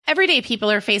Every day, people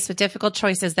are faced with difficult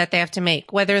choices that they have to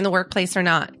make, whether in the workplace or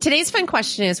not. Today's fun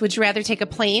question is, would you rather take a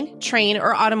plane, train,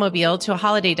 or automobile to a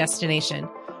holiday destination?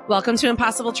 Welcome to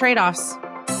Impossible Trade-Offs.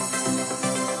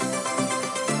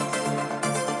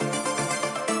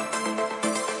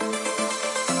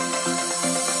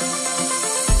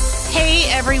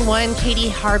 Hey everyone, Katie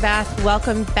Harbath.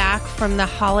 Welcome back from the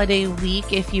holiday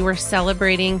week. If you were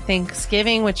celebrating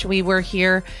Thanksgiving, which we were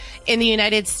here in the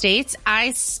United States,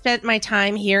 I spent my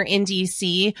time here in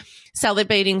DC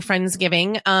celebrating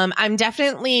Friendsgiving. I'm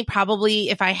definitely probably,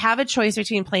 if I have a choice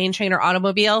between plane, train, or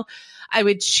automobile, I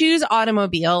would choose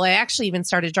automobile. I actually even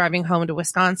started driving home to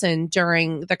Wisconsin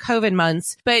during the COVID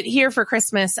months. But here for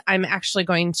Christmas, I'm actually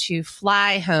going to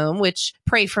fly home, which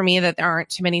pray for me that there aren't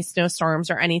too many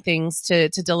snowstorms or anything to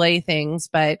delay things.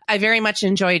 But I very much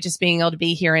enjoy just being able to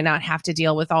be here and not have to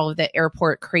deal with all of the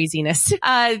airport craziness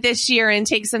this year and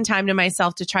take some time to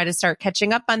myself to try to start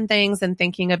catching up on things and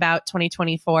thinking about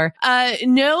 2024.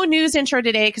 No news intro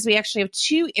today because we actually have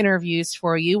two interviews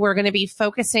for you. We're going to be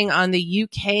focusing on the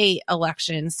UK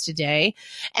elections today.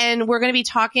 And we're going to be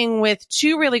talking with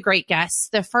two really great guests.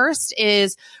 The first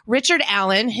is Richard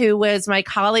Allen, who was my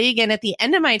colleague and at the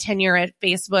end of my tenure at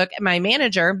Facebook, my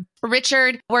manager.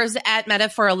 Richard was at Meta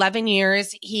for 11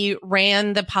 years. He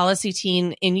ran the policy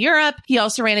team in Europe. He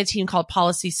also ran a team called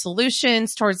Policy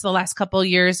Solutions towards the last couple of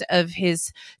years of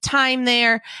his time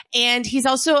there. And he's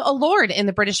also a Lord in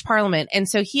the British Parliament. And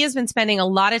so he has been spending a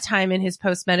lot of time in his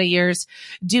post-Meta years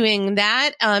doing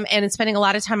that, and spending a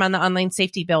lot of time on the online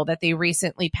safety bill that they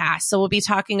recently passed. So we'll be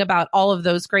talking about all of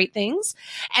those great things.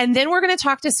 And then we're going to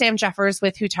talk to Sam Jeffers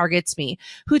with Who Targets Me.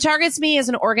 Who Targets Me is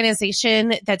an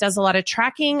organization that does a lot of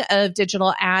tracking of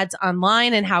digital ads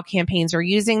online and how campaigns are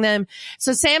using them.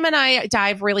 So Sam and I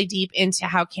dive really deep into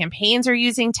how campaigns are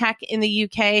using tech in the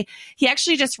UK. He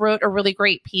actually just wrote a really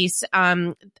great piece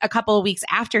a couple of weeks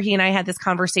after he and I had this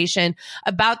conversation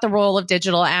about the role of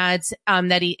digital ads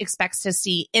that he expects to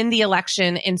see in the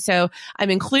election. And so I'm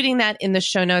including that in the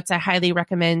show notes. I highly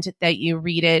recommend that you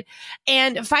read it.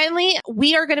 And finally,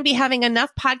 we are going to be having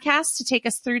enough podcasts to take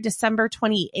us through December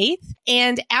 28th.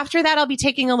 And after that, I'll be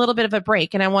taking a little bit of a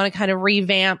break and I want to kind of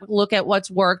revamp, look at what's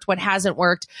worked, what hasn't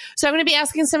worked. So I'm going to be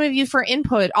asking some of you for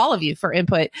input, all of you for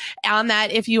input on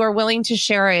that if you are willing to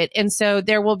share it. And so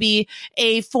there will be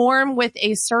a form with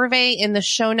a survey in the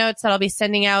show notes that I'll be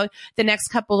sending out the next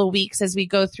couple of weeks as we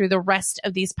go through the rest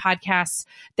of these podcasts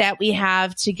that we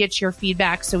have to get your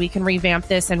feedback so we can revamp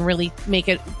this and really make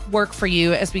it work for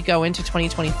you as we go into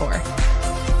 2024.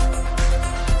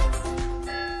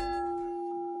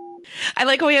 I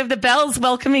like how we have the bells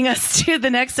welcoming us to the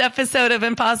next episode of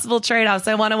Impossible Trade-Offs.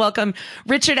 I want to welcome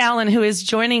Richard Allen, who is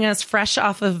joining us fresh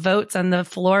off of votes on the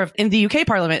floor in the UK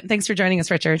Parliament. Thanks for joining us,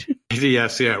 Richard.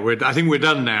 Yes, yeah. I think we're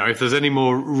done now. If there's any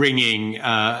more ringing,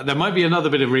 there might be another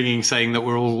bit of ringing saying that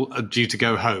we're all due to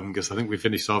go home because I think we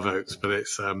finished our votes, but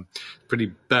it's pretty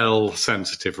bell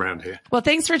sensitive around here. Well,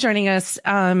 thanks for joining us.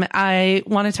 I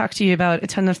want to talk to you about a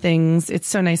ton of things. It's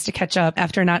so nice to catch up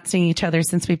after not seeing each other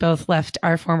since we both left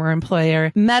our former employer,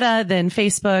 Meta, then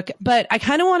Facebook. But I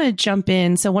kind of want to jump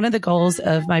in. So one of the goals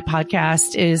of my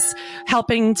podcast is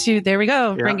helping to, there we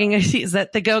go, yeah. Ringing. Is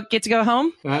that the get to go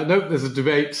home? Nope, there's a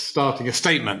debate starting a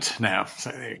statement now.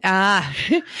 So.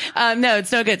 No,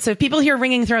 it's no good. So if people hear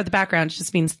ringing throughout the background, it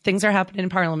just means things are happening in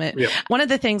Parliament. Yep. One of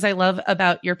the things I love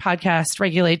about your podcast,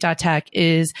 Regulate.tech,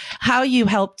 is how you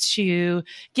help to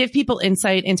give people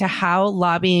insight into how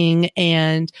lobbying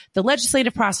and the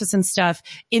legislative process and stuff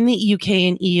in the UK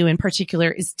and EU in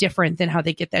particular is different than how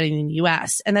they get that in the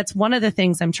US. And that's one of the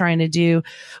things I'm trying to do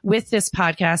with this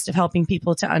podcast of helping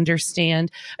people to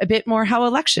understand a bit more how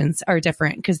elections are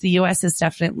different, because the US is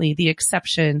definitely the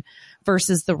exception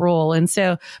versus the rule. And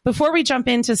so before we jump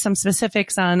into some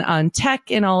specifics on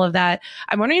tech and all of that,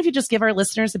 I'm wondering if you just give our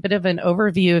listeners a bit of an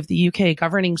overview of the UK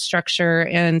governing structure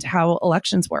and how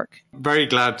elections work. Very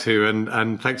glad to,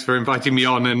 and thanks for inviting me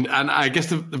on. And I guess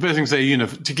the first thing to say,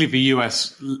 particularly for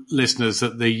US listeners,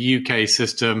 that the UK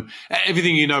system,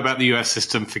 everything you know about the US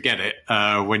system, forget it.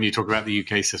 When you talk about the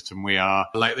UK system, we are,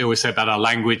 like they always say about our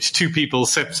language, two people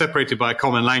separated by a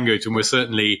common language. And we're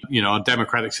certainly, our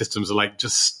democratic systems are like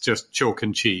just chalk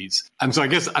and cheese. And so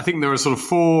I think there are sort of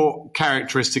four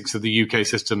characteristics of the UK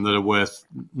system that are worth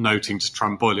noting to try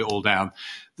and boil it all down.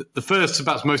 The first,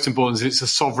 perhaps most important, is it's a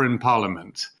sovereign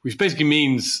parliament, which basically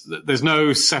means that there's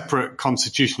no separate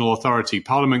constitutional authority.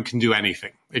 Parliament can do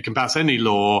anything. It can pass any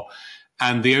law.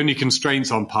 And the only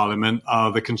constraints on Parliament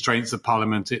are the constraints that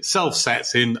Parliament itself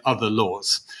sets in other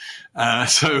laws.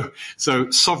 So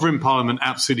sovereign Parliament,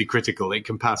 absolutely critical. It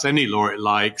can pass any law it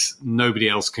likes. Nobody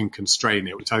else can constrain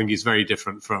it, which I think is very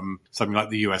different from something like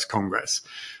the US Congress.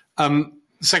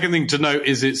 Second thing to note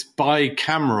is it's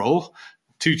bicameral,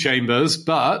 2 chambers,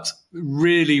 but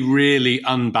really, really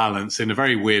unbalanced in a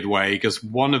very weird way, because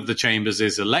one of the chambers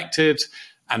is elected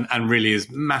and really is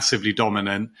massively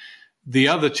dominant. The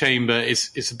other chamber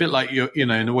is a bit like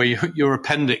in a way, your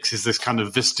appendix is this kind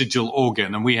of vestigial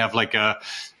organ, and we have like a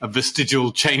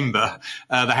vestigial chamber,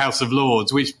 the House of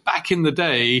Lords, which back in the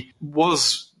day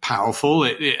was powerful.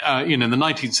 In the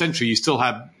 19th century, you still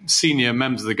had senior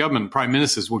members of the government, prime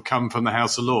ministers, would come from the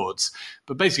House of Lords.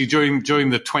 But basically, during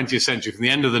the 20th century, from the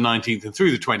end of the 19th and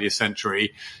through the 20th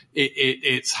century,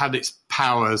 it's had its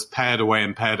powers pared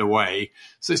away.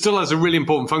 So it still has a really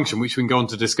important function, which we can go on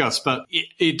to discuss, but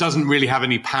it doesn't really have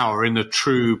any power in a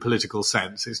true political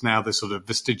sense. It's now this sort of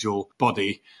vestigial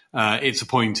body. It's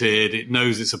appointed, it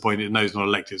knows it's appointed, it knows it's not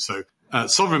elected. So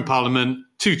sovereign parliament,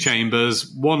 2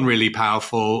 chambers, one really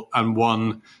powerful and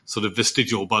one sort of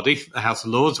vestigial body, the House of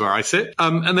Lords, where I sit.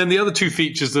 And then the other 2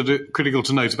 features that are critical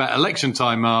to note about election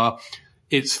time are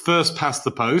it's first past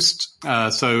the post.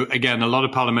 So again, a lot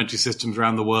of parliamentary systems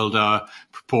around the world are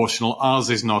proportional. Ours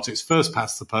is not. It's first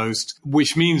past the post,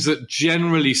 which means that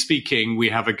generally speaking, we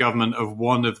have a government of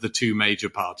one of the 2 major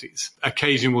parties.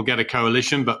 Occasionally we'll get a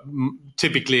coalition, but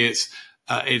typically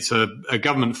it's a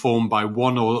government formed by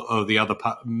one or the other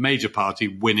major party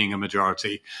winning a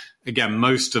majority. Again,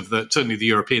 most of certainly the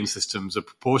European systems are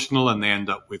proportional, and they end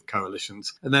up with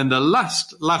coalitions. And then the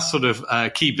last sort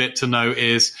of key bit to know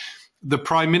is the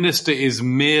prime minister is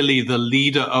merely the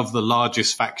leader of the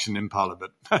largest faction in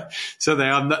parliament. So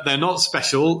they're not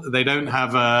special. They don't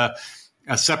have a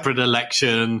separate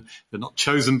election. They're not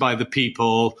chosen by the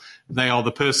people. They are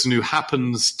the person who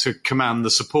happens to command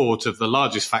the support of the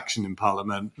largest faction in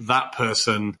parliament. That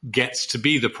person gets to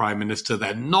be the prime minister.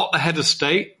 They're not the head of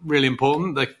state. Really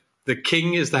important. The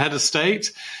king is the head of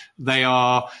state. They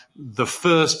are the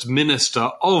first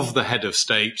minister of the head of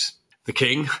state, the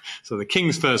king. So the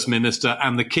king's first minister,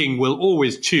 and the king will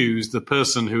always choose the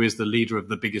person who is the leader of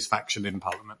the biggest faction in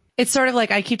parliament. It's sort of like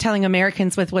I keep telling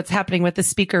Americans with what's happening with the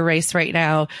speaker race right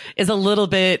now is a little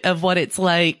bit of what it's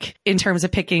like in terms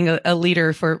of picking a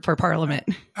leader for parliament.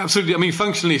 Absolutely. I mean,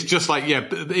 functionally, it's just like,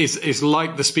 it's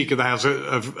like the Speaker of the House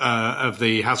of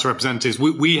the House of Representatives.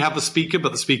 We have a speaker,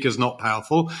 but the speaker's not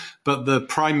powerful. But the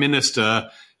prime minister,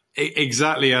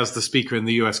 exactly as the Speaker in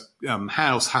the US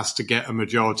House, has to get a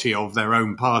majority of their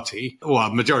own party, or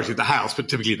a majority of the House, but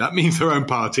typically that means their own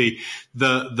party.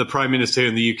 The Prime Minister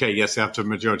in the UK, yes, they have to have a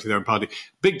majority of their own party.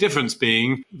 Big difference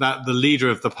being that the leader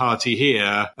of the party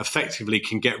here effectively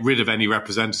can get rid of any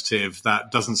representative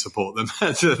that doesn't support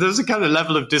them. So there's a kind of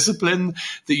level of discipline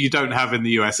that you don't have in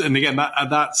the US. And again,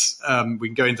 that's we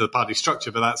can go into the party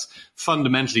structure, but that's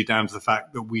fundamentally down to the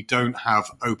fact that we don't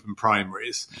have open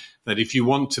primaries. That if you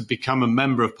want to become a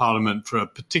member of parliament for a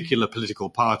particular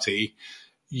political party,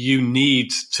 you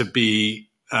need to be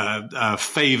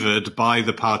favoured by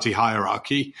the party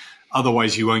hierarchy.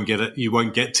 Otherwise, you won't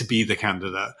get to be the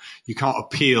candidate. You can't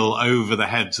appeal over the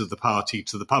heads of the party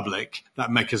to the public. That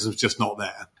mechanism's just not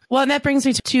there. Well, and that brings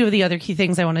me to 2 of the other key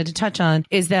things I wanted to touch on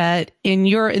is that in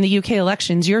the UK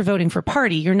elections, you're voting for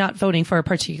party. You're not voting for a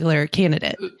particular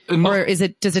candidate. Or does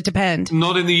it depend?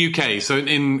 Not in the UK. So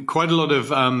in quite a lot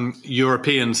of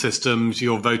European systems,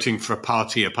 you're voting for a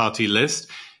party list.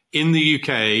 In the UK,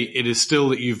 it is still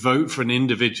that you vote for an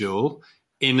individual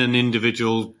in an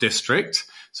individual district,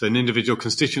 so an individual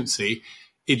constituency.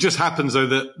 It just happens, though,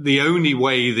 that the only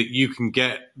way that you can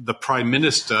get the prime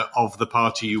minister of the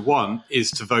party you want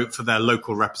is to vote for their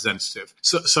local representative.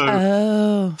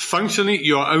 So functionally,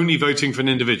 you're only voting for an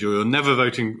individual. You're never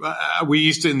voting. We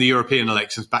used to in the European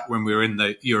elections back when we were in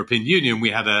the European Union.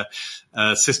 We had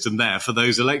a system there for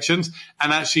those elections.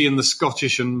 And actually in the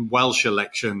Scottish and Welsh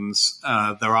elections,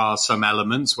 there are some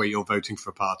elements where you're voting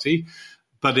for a party.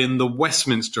 But in the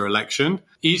Westminster election,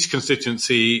 each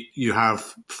constituency, you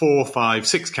have 4, 5,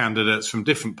 6 candidates from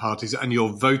different parties, and you're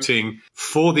voting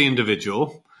for the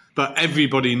individual. But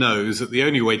everybody knows that the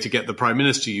only way to get the prime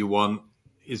minister you want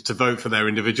is to vote for their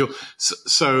individual.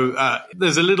 So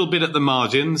there's a little bit at the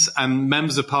margins, and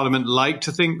members of parliament like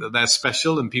to think that they're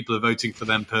special and people are voting for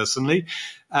them personally.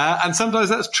 And sometimes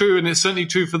that's true, and it's certainly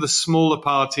true for the smaller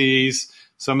parties,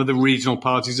 some of the regional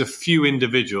parties, a few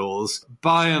individuals.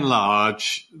 By and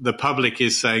large, the public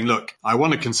is saying, look, I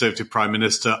want a Conservative Prime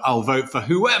Minister. I'll vote for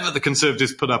whoever the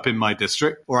Conservatives put up in my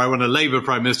district. Or I want a Labour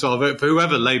Prime Minister. I'll vote for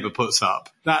whoever Labour puts up.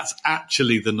 That's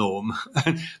actually the norm.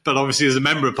 But obviously, as a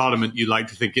member of parliament, you like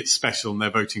to think it's special and they're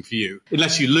voting for you.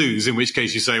 Unless you lose, in which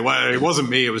case you say, well, it wasn't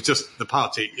me, it was just the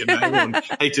party. Everyone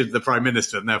hated the prime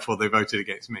minister and therefore they voted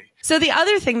against me. So the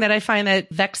other thing that I find that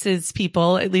vexes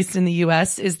people, at least in the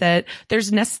US, is that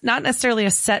there's not necessarily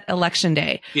a set election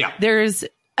day. Yeah. There's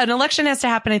an election has to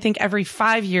happen, I think, every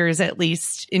 5 years at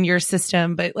least in your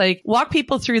system. But like, walk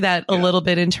people through that a little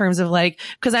bit in terms of like,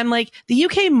 because I'm like, the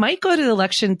UK might go to the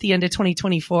election at the end of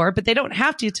 2024, but they don't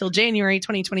have to till January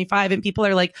 2025. And people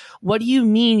are like, what do you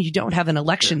mean you don't have an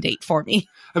election date for me?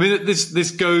 I mean,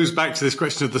 this goes back to this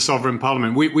question of the sovereign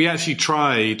parliament. We actually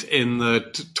tried in the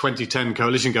 2010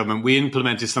 coalition government, we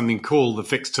implemented something called the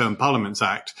Fixed Term Parliaments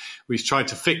Act, which tried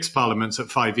to fix parliaments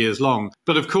at 5 years long.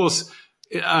 But of course,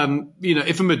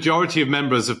 if a majority of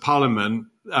members of parliament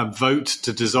vote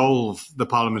to dissolve the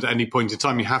parliament at any point in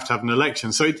time, you have to have an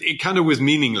election. So it kind of was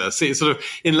meaningless. It sort of,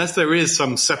 unless there is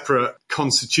some separate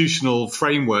constitutional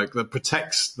framework that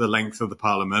protects the length of the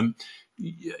parliament,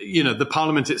 the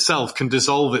parliament itself can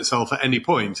dissolve itself at any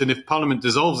point. And if parliament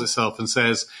dissolves itself and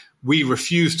says, we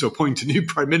refuse to appoint a new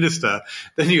prime minister,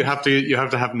 then you have to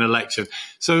have an election.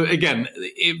 So again,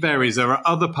 it varies. There are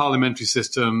other parliamentary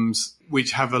systems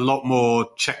which have a lot more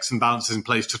checks and balances in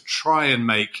place to try and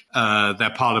make their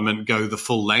parliament go the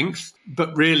full length.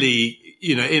 But really,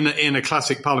 in a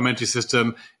classic parliamentary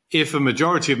system, if a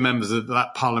majority of members of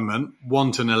that parliament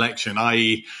want an election,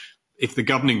 i.e., if the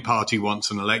governing party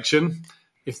wants an election,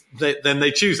 then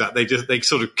they choose that. They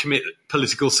sort of commit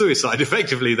political suicide.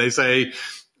 Effectively, they say,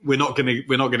 we're not going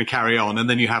to carry on, and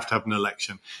then you have to have an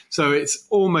election. So it's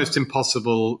almost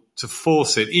impossible to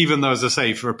force it, even though, as I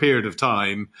say, for a period of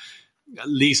time, at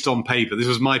least on paper, this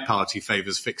was my party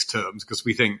favours fixed terms because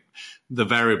we think the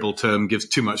variable term gives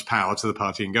too much power to the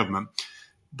party in government.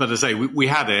 But as I say, we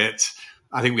had it.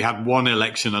 I think we had one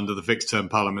election under the Fixed Term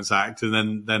Parliaments Act,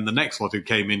 and then the next lot who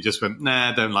came in just went,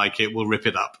 nah, don't like it, we'll rip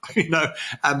it up.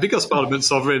 And because Parliament's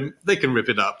sovereign, they can rip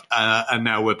it up. And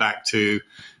now we're back to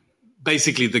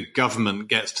basically the government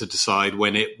gets to decide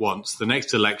when it wants the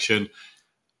next election,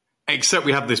 except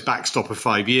we have this backstop of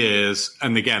 5 years.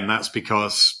 And again, that's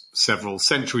because several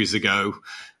centuries ago,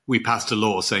 we passed a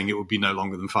law saying it would be no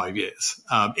longer than 5 years.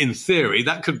 In theory,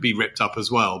 that could be ripped up as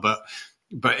well, but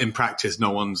in practice, no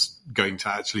one's going to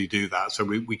actually do that. So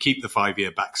we keep the 5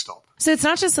 year backstop. So it's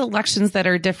not just elections that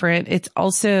are different. It's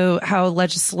also how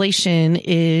legislation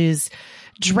is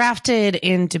drafted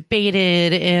and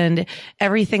debated and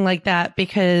everything like that,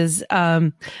 because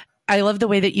I love the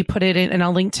way that you put it in, and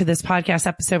I'll link to this podcast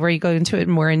episode where you go into it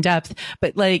more in depth.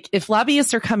 But like, if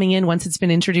lobbyists are coming in once it's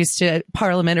been introduced to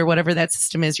Parliament or whatever that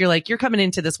system is, you're like, you're coming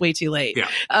into this way too late. Yeah.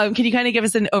 Can you kind of give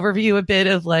us an overview a bit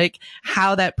of like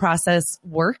how that process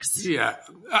works? Yeah.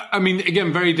 I mean,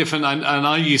 again, very different. And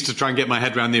I used to try and get my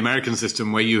head around the American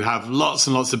system where you have lots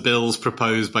and lots of bills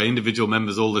proposed by individual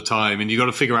members all the time, and you've got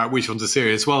to figure out which ones are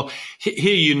serious. Well,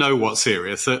 here you know what's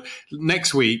serious.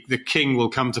 Next week, the King will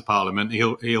come to Parliament.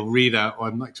 He'll read out,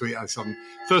 or next week, it's on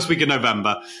first week of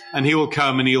November, and he will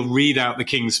come and he'll read out the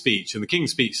King's speech. And the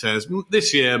King's speech says,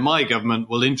 this year, my government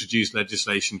will introduce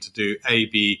legislation to do A,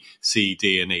 B, C,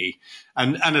 D, and E.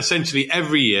 And essentially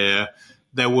every year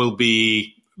there will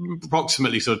be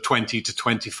approximately sort of 20 to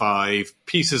 25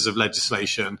 pieces of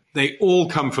legislation. They all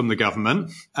come from the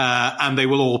government, and they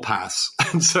will all pass.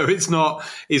 And so it's not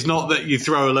that you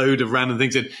throw a load of random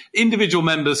things in. Individual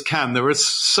members can. There are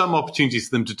some opportunities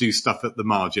for them to do stuff at the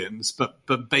margins,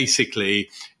 but basically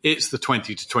it's the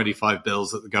 20 to 25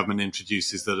 bills that the government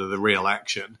introduces that are the real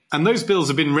action. And those bills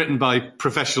have been written by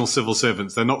professional civil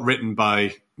servants. They're not written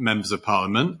by members of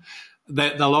parliament.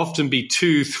 They'll often be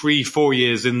 2, 3, 4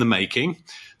 years in the making.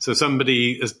 So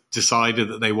somebody has decided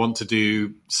that they want to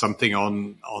do something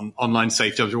on online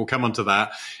safety. We'll come on to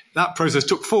that. That process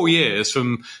took 4 years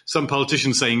from some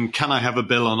politician saying, can I have a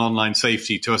bill on online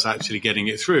safety, to us actually getting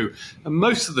it through. And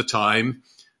most of the time,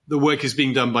 the work is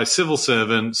being done by civil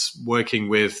servants working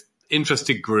with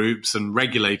interested groups and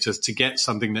regulators to get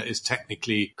something that is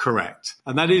technically correct.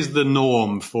 And that is the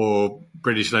norm for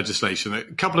British legislation. A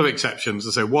couple of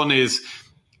exceptions. So one is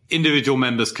individual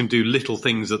members can do little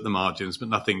things at the margins, but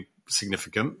nothing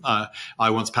significant. I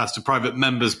once passed a private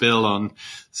member's bill on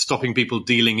stopping people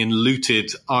dealing in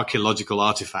looted archaeological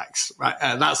artifacts. Right?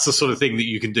 That's the sort of thing that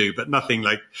you can do, but nothing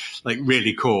like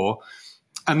really core.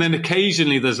 And then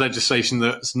occasionally there's legislation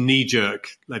that's knee-jerk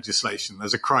legislation.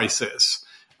 There's a crisis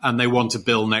and they want a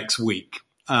bill next week.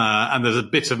 And there's a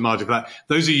bit of margin for that.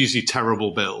 Those are usually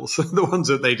terrible bills, the ones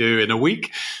that they do in a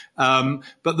week. But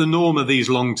the norm are these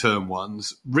long-term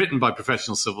ones written by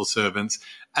professional civil servants.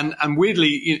 And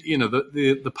weirdly,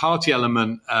 the party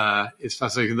element is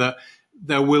fascinating, that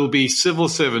there will be civil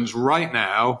servants right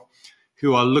now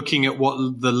who are looking at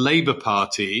what the Labour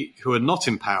Party, who are not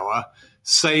in power,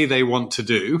 say they want to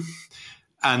do.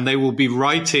 And they will be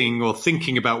writing or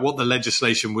thinking about what the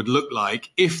legislation would look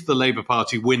like if the Labour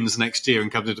Party wins next year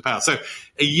and comes into power. So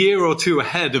a year or two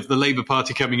ahead of the Labour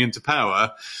Party coming into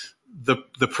power,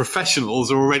 the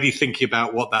professionals are already thinking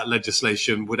about what that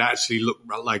legislation would actually look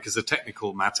like as a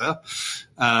technical matter,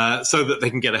 so that they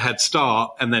can get a head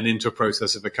start and then into a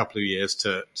process of a couple of years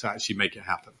to actually make it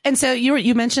happen. And so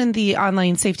you mentioned the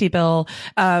online safety bill,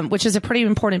 which is a pretty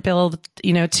important bill,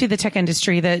 to the tech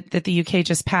industry that the UK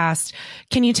just passed.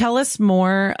 Can you tell us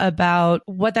more about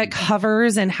what that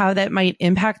covers and how that might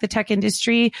impact the tech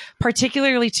industry,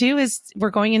 particularly too, as we're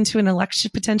going into an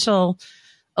potential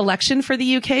election for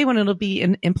the UK when it'll be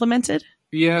implemented?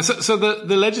 Yeah, so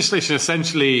the legislation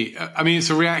essentially, it's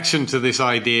a reaction to this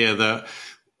idea that,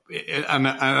 and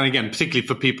again, particularly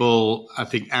for people, I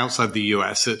think, outside the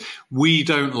US, we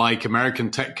don't like American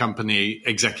tech company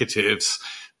executives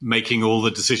making all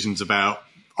the decisions about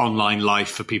online life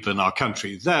for people in our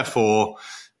country. Therefore,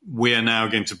 we are now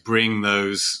going to bring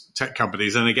those tech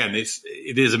companies, and again,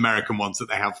 it is American ones that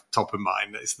they have top of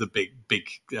mind. It's the big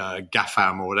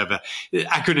GAFAM or whatever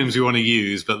acronyms we want to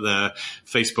use, but the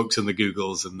Facebooks and the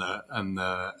Googles and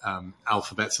the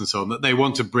Alphabets and so on that they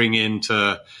want to bring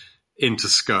into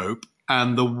scope.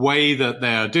 And the way that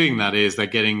they are doing that is they're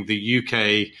getting the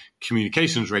UK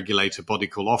communications regulator body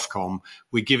called Ofcom.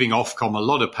 We're giving Ofcom a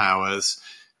lot of powers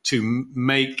to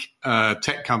make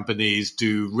tech companies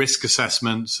do risk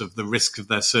assessments of the risk of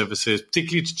their services,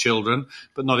 particularly to children,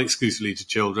 but not exclusively to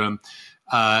children,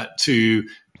 to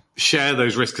share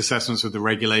those risk assessments with the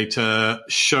regulator,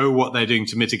 show what they're doing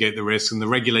to mitigate the risk, and the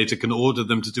regulator can order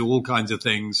them to do all kinds of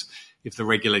things if the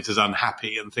regulator's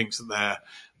unhappy and thinks that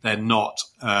they're not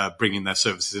bringing their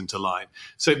services into line.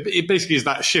 So it basically is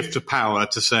that shift of power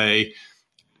to say,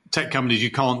 tech companies, you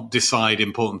can't decide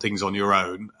important things on your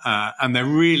own. And they're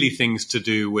really things to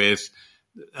do with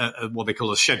what they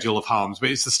call a schedule of harms, but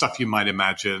it's the stuff you might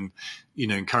imagine,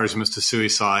 encouragements to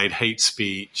suicide, hate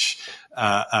speech,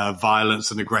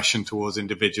 violence and aggression towards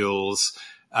individuals,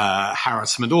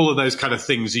 harassment, all of those kind of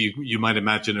things you might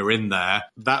imagine are in there.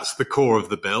 That's the core of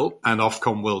the bill, and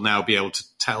Ofcom will now be able to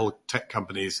tell tech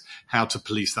companies how to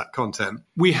police that content.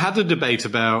 We had a debate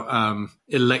about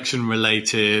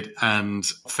election-related and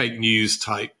fake news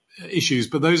type issues,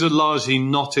 but those are largely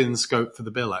not in scope for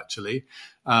the bill, actually.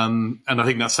 And I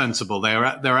think that's sensible. They're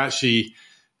actually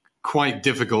quite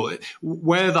difficult.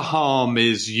 Where the harm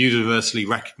is universally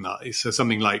recognized, so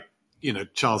something like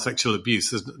child sexual abuse,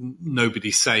 there's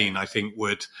nobody sane, I think,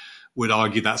 would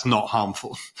argue that's not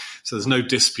harmful. So there's no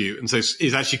dispute. And so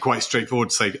it's actually quite straightforward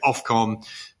to say, Ofcom,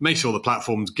 make sure the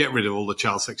platforms get rid of all the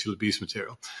child sexual abuse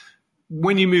material.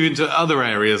 When you move into other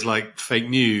areas like fake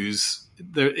news,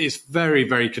 it's very,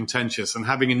 very contentious, and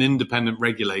having an independent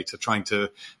regulator trying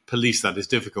to police that is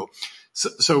difficult.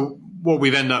 So what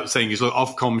we've ended up saying is, look,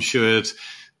 Ofcom should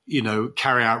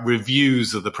carry out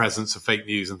reviews of the presence of fake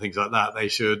news and things like that. They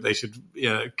should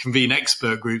convene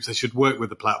expert groups. They should work with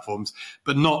the platforms,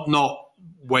 but not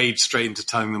wade straight into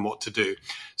telling them what to do.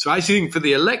 So I think for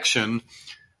the election,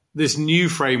 this new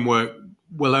framework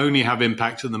will only have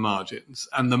impact on the margins,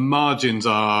 and the margins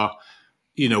are,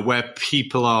 where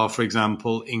people are, for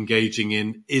example, engaging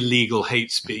in illegal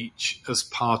hate speech as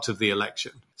part of the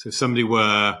election. So if somebody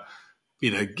were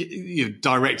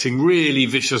directing really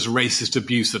vicious racist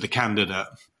abuse at a candidate,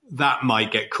 that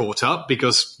might get caught up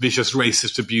because vicious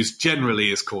racist abuse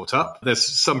generally is caught up. There's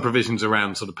some provisions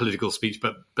around sort of political speech,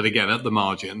 but again, at the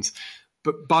margins.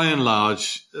 But by and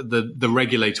large, the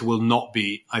regulator will not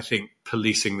be, I think,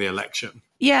 policing the election.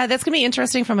 Yeah, that's going to be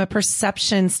interesting from a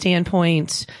perception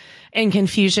standpoint and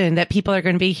confusion that people are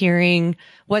going to be hearing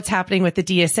what's happening with the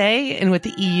DSA and what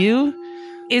the EU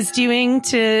is doing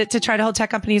to try to hold tech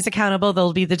companies accountable.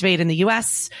 There'll be the debate in the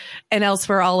US and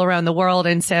elsewhere all around the world.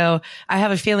 And so I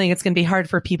have a feeling it's going to be hard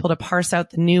for people to parse out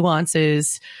the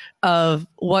nuances of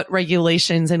what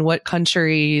regulations and what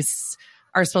countries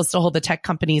are supposed to hold the tech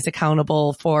companies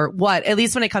accountable for what, at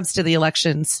least when it comes to the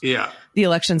elections. Yeah. The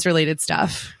elections related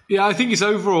stuff. Yeah, I think it's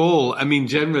overall,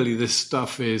 generally this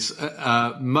stuff is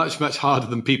much, much harder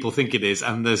than people think it is.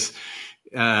 And there's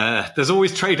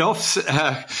always trade-offs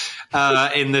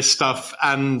in this stuff,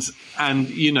 and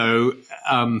you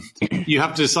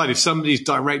have to decide if somebody's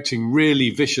directing really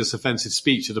vicious, offensive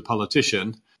speech at a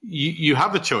politician. You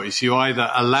have a choice. You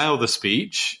either allow the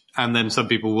speech, and then some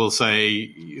people will say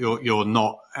you're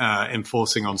not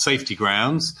enforcing on safety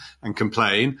grounds and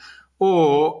complain,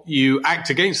 or you act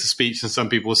against the speech, and some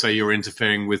people say you're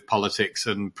interfering with politics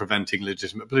and preventing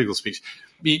legitimate political speech.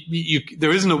 There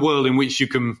isn't a world in which you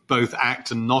can both act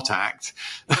and not act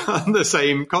on the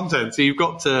same content. So you've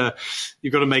got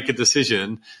to make a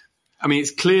decision. I mean, it's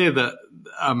clear that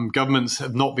governments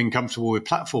have not been comfortable with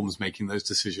platforms making those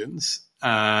decisions.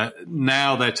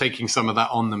 Now they're taking some of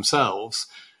that on themselves.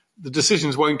 The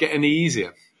decisions won't get any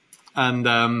easier.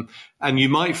 And you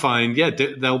might find,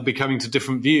 they'll be coming to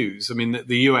different views. I mean,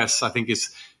 the US, I think,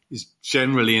 is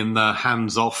generally in the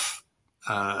hands-off,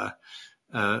 at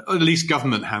least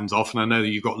government hands-off. And I know that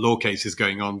you've got law cases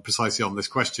going on precisely on this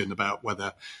question about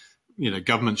whether,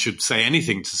 government should say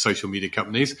anything to social media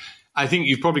companies. I think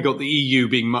you've probably got the EU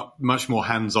being much more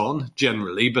hands-on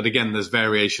generally, but again, there's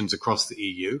variations across the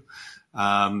EU.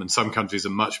 And some countries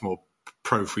are much more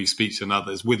pro-free speech than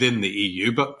others within the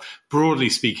EU. But broadly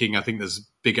speaking, I think there's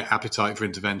bigger appetite for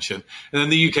intervention. And then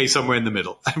the UK somewhere in the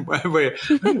middle.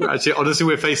 Honestly,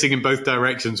 we're facing in both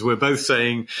directions. We're both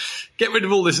saying, get rid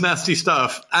of all this nasty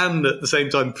stuff and at the same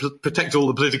time protect all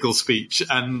the political speech.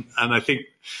 And I think,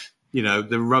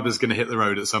 the rubber's going to hit the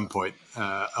road at some point.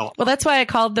 Well, that's why I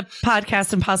called the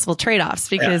podcast Impossible Trade-Offs,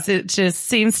 because it just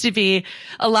seems to be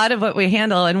a lot of what we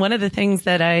handle. And one of the things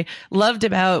that I loved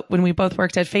about when we both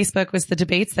worked at Facebook was the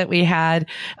debates that we had,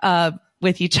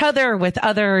 with each other, with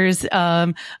others,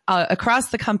 across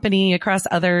the company, across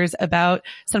others about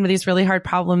some of these really hard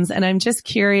problems. And I'm just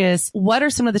curious, what are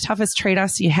some of the toughest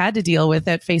trade-offs you had to deal with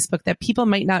at Facebook that people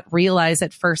might not realize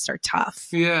at first are tough?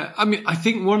 Yeah. I mean, I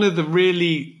think one of the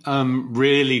really,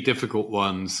 really difficult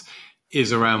ones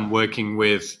is around working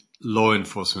with law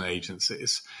enforcement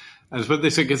agencies. And but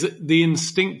this, because the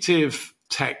instinctive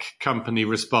tech company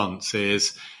response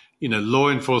is, law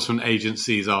enforcement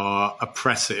agencies are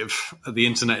oppressive. The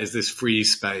internet is this free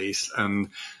space, and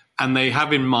they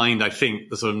have in mind, I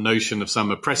think, the sort of notion of some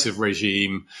oppressive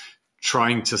regime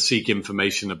trying to seek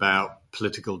information about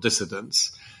political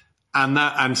dissidents.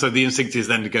 And so the instinct is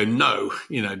then to go, no,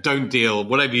 don't deal,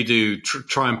 whatever you do,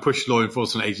 try and push law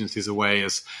enforcement agencies away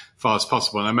as far as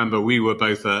possible. And I remember we were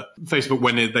both at Facebook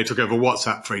when they took over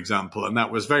WhatsApp, for example. And that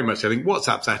was very much, I think,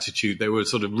 WhatsApp's attitude. They were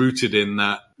sort of rooted in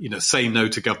that, say no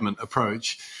to government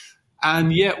approach.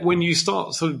 And yet when you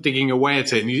start sort of digging away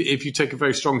at it, and if you take a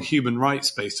very strong human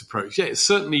rights-based approach,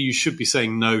 certainly you should be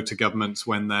saying no to governments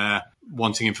when they're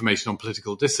wanting information on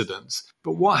political dissidents.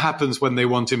 But what happens when they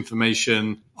want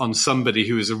information on somebody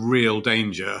who is a real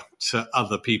danger to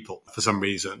other people for some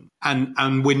reason?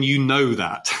 And when you know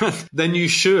that, then you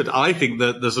should, I think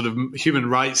that the sort of human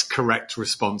rights correct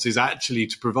response is actually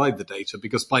to provide the data,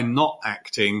 because by not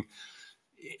acting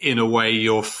in a way,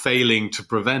 you're failing to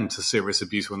prevent a serious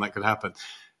abuse when that could happen.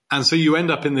 And so you end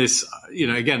up in this,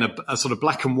 again, a sort of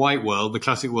black and white world. The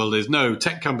classic world is, no,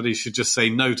 tech companies should just say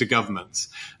no to governments.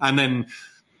 And then,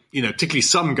 particularly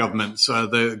some governments,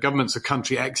 the governments of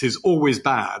country X is always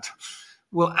bad.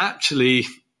 Well, actually,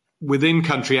 within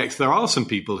country X, there are some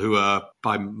people who are,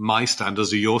 by my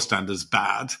standards or your standards,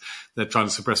 bad. They're trying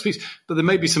to suppress speech. But there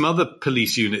may be some other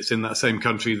police units in that same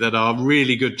country that are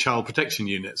really good child protection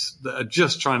units that are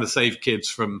just trying to save kids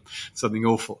from something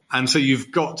awful. And so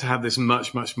you've got to have this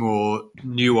much, much more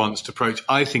nuanced approach,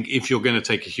 I think, if you're going to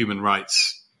take a human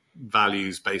rights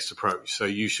values-based approach. So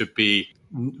you should be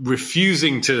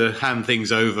refusing to hand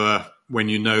things over when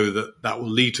you know that will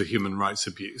lead to human rights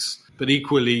abuse. But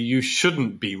equally, you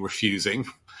shouldn't be refusing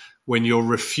when your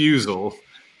refusal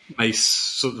may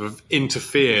sort of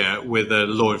interfere with a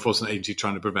law enforcement agency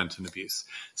trying to prevent an abuse.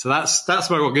 So that's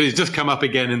my work. It's just come up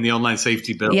again in the online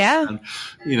safety bill. Yeah.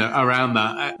 And, around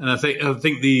that. And I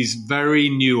think these very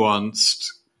nuanced,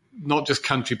 not just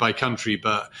country by country,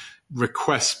 but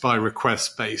request by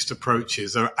request based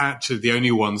approaches are actually the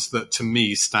only ones that, to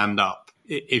me, stand up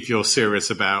if you're serious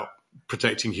about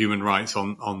protecting human rights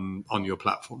on your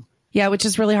platform. Yeah, which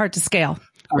is really hard to scale,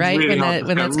 right? Really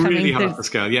when that's coming, really hard to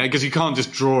scale. Yeah, because you can't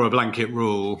just draw a blanket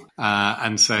rule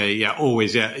and say,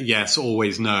 always yes,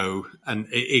 always no. And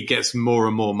it gets more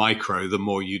and more micro the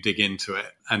more you dig into it.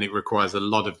 And it requires a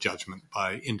lot of judgment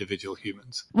by individual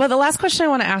humans. Well, the last question I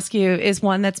want to ask you is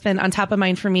one that's been on top of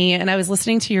mind for me. And I was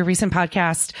listening to your recent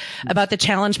podcast about the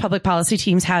challenge public policy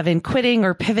teams have in quitting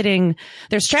or pivoting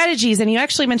their strategies. And you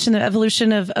actually mentioned the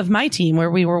evolution of my team,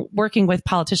 where we were working with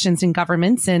politicians and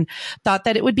governments and thought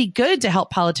that it would be good to help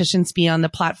politicians be on the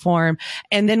platform.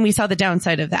 And then we saw the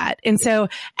downside of that. And so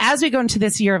as we go into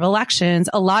this year of elections,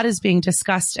 a lot is being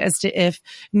discussed as to if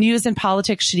news and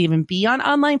politics should even be on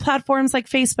online platforms like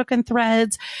Facebook and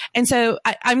Threads. And so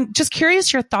I'm just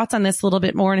curious your thoughts on this a little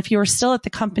bit more. And if you are still at the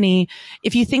company,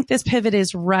 if you think this pivot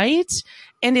is right,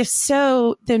 and if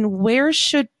so, then where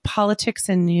should politics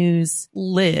and news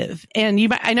live? And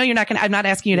I know I'm not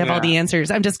asking you to have all the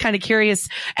answers. I'm just kind of curious.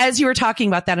 As you were talking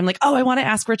about that, I'm like, oh, I want to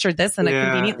ask Richard this. And I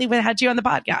conveniently had you on the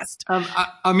podcast.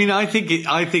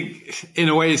 I think in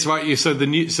a way it's right. So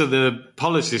the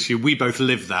politics issue, we both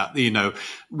lived that,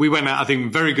 we went out, I think,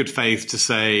 in very good faith to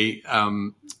say,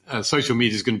 social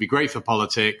media is going to be great for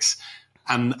politics.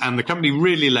 And the company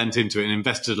really lent into it and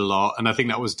invested a lot. And I think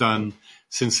that was done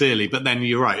sincerely. But then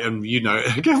you're right. And,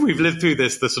 again, we've lived through the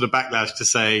sort of backlash to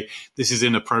say this is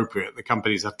inappropriate. The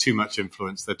companies have too much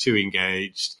influence. They're too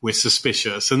engaged. We're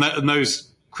suspicious. And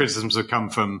those criticisms have come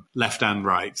from left and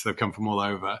right. They've come from all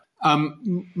over.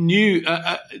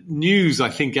 News, I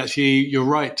think, actually, you're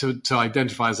right to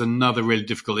identify as another really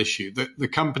difficult issue. The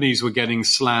companies were getting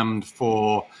slammed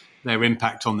for their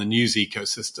impact on the news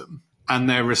ecosystem. And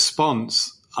their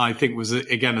response, I think, was,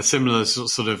 again, a similar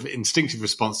sort of instinctive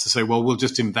response to say, well, we'll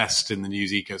just invest in the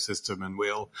news ecosystem and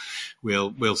we'll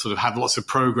sort of have lots of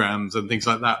programs and things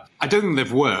like that. I don't think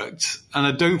they've worked. And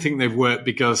I don't think they've worked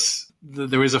because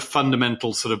there is a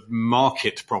fundamental sort of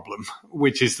market problem,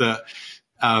 which is that,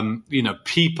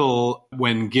 people,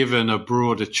 when given a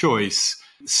broader choice,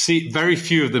 very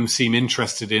few of them seem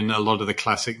interested in a lot of the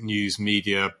classic news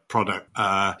media product.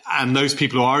 And those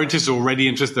people who are interested, already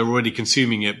interested, they're already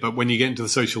consuming it. But when you get into the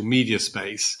social media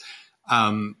space,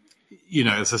 as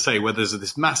I say, where there's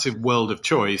this massive world of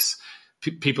choice,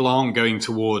 people aren't going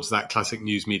towards that classic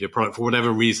news media product for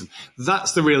whatever reason.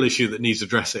 That's the real issue that needs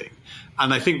addressing.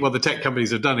 And I think what the tech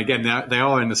companies have done, again, they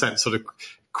are in a sense sort of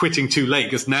quitting too late,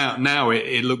 because now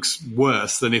it looks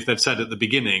worse than if they'd said at the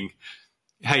beginning,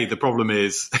 hey, the problem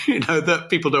is, that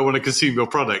people don't want to consume your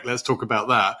product. Let's talk about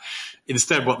that.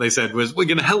 Instead, what they said was, we're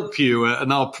going to help you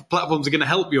and our platforms are going to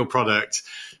help your product.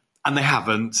 And they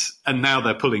haven't. And now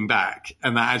they're pulling back.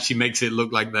 And that actually makes it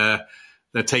look like they're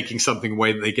taking something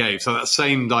away that they gave. So that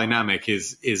same dynamic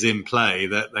is in play,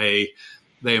 that they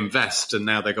invest and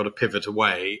now they've got to pivot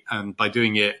away. And by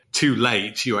doing it too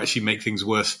late, you actually make things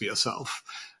worse for yourself.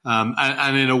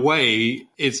 And in a way,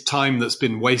 it's time that's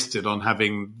been wasted on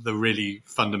having the really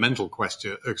fundamental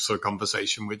question, sort of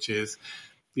conversation, which is,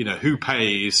 who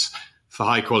pays for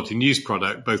high quality news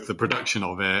product, both the production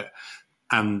of it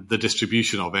and the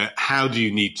distribution of it? How do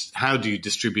you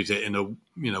distribute it in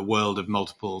a world of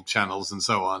multiple channels and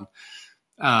so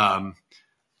on?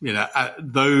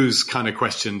 Those kind of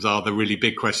questions are the really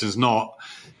big questions, not,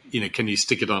 can you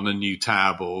stick it on a new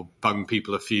tab or bung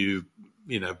people a few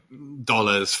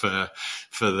dollars for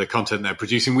the content they're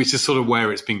producing, which is sort of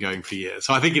where it's been going for years.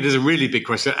 So I think it is a really big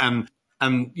question.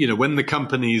 And when the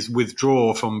companies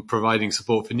withdraw from providing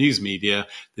support for news media,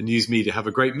 the news media have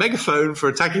a great megaphone for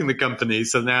attacking the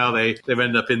companies. So now they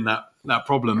end up in that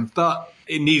problem, but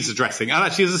it needs addressing. And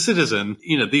actually, as a citizen,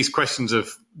 these questions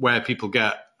of where people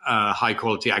get high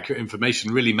quality, accurate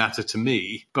information really matter to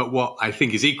me. But what I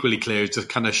think is equally clear is just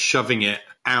kind of shoving it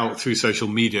out through social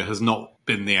media has not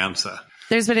been the answer.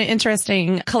 There's been an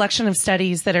interesting collection of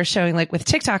studies that are showing, like with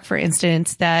TikTok, for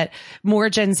instance, that more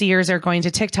Gen Zers are going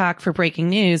to TikTok for breaking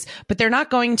news, but they're not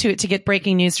going to get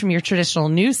breaking news from your traditional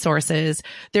news sources.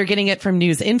 They're getting it from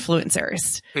news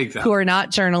influencers who are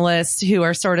not journalists, who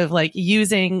are sort of like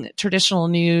using traditional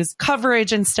news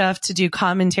coverage and stuff to do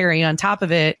commentary on top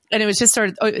of it. And it was just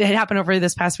it happened over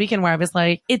this past weekend where I was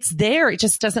like, it's there. It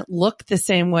just doesn't look the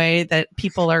same way that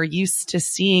people are used to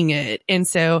seeing it. And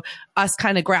so us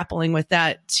kind of grappling with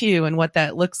that too, and what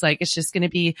that looks like. It's just going to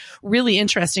be really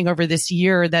interesting over this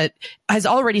year that has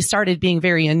already started being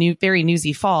very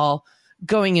newsy fall,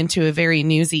 going into a very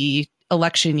newsy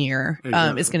election year.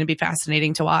 Is going to be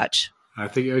fascinating to watch. I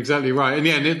think you're exactly right. And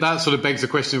yeah, that sort of begs the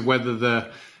question of whether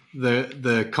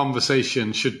the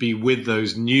conversation should be with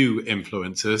those new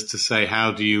influencers to say,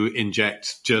 how do you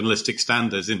inject journalistic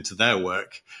standards into their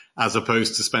work, as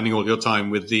opposed to spending all your time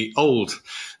with the old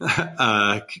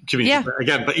community. Yeah.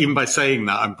 Again, but even by saying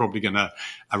that, I'm probably going to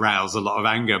arouse a lot of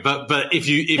anger. But if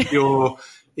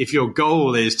your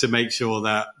goal is to make sure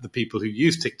that the people who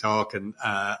use TikTok and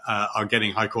are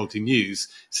getting high quality news,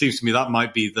 it seems to me that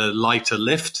might be the lighter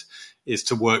lift, is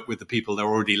to work with the people they're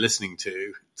already listening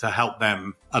to help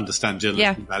them understand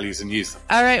journalism values and use them.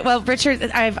 All right. Well, Richard,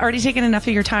 I've already taken enough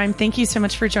of your time. Thank you so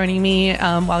much for joining me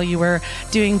while you were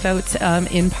doing votes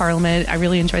in Parliament. I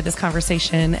really enjoyed this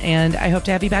conversation, and I hope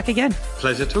to have you back again.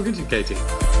 Pleasure talking to you, Katie.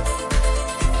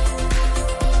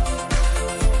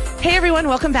 Hey everyone,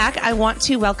 welcome back. I want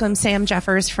to welcome Sam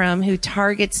Jeffers from Who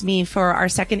Targets Me for our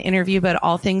second interview about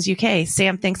all things UK.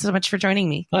 Sam, thanks so much for joining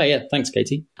me. Hi, yeah, thanks,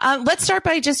 Katie. Let's start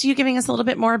by just you giving us a little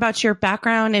bit more about your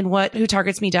background and what Who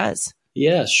Targets Me does.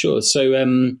 Yeah, sure. So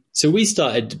So we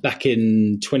started back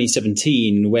in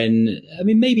 2017 when, I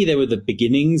mean, maybe there were the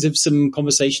beginnings of some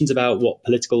conversations about what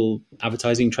political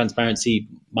advertising transparency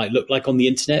might look like on the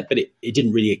internet, but it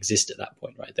didn't really exist at that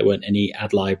point, right? There weren't any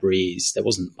ad libraries. There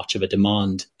wasn't much of a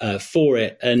demand for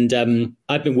it. And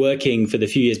I've been working for the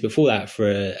few years before that for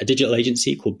a digital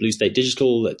agency called Blue State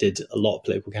Digital that did a lot of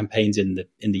political campaigns in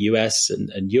the US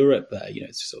and Europe.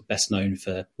 It's sort of best known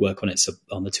for work on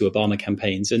the two Obama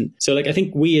campaigns. And so I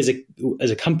think we as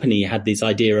a company had this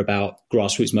idea about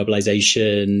grassroots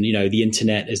mobilization, the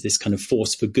internet as this kind of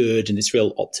force for good and this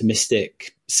real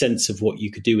optimistic sense of what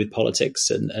you could do with politics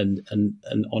and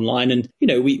online. And,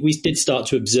 we did start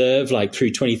to observe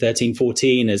through 2013,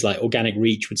 14 as organic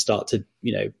reach would start to,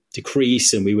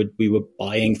 decrease, and we were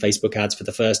buying Facebook ads for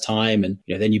the first time. And,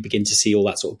 then you begin to see all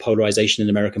that sort of polarization in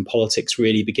American politics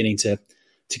really beginning to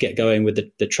get going with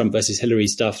the Trump versus Hillary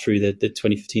stuff through the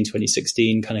 2015,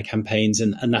 2016 kind of campaigns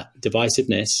and that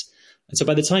divisiveness. And so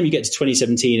by the time you get to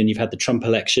 2017 and you've had the Trump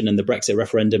election and the Brexit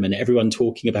referendum and everyone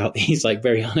talking about these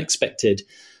very unexpected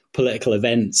political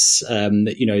events,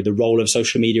 the role of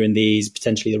social media in these,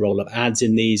 potentially the role of ads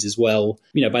in these as well.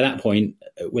 By that point,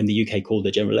 when the UK called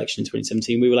the general election in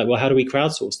 2017, we were like, well, how do we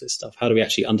crowdsource this stuff? How do we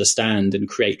actually understand and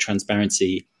create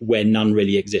transparency where none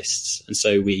really exists? And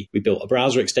so we built a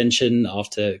browser extension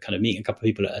after kind of meeting a couple of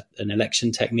people at an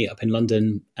election tech meetup in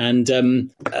London, and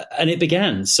it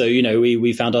began. So,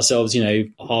 we found ourselves,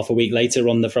 half a week later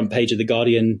on the front page of the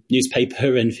Guardian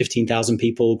newspaper and 15,000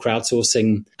 people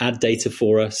crowdsourcing ad data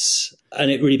for us.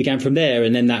 And it really began from there.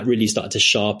 And then that really started to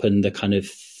sharpen the kind of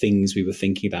things we were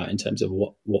thinking about in terms of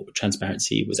what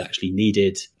transparency was actually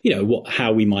needed,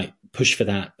 how we might push for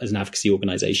that as an advocacy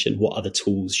organization, what other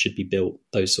tools should be built,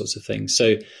 those sorts of things.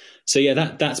 So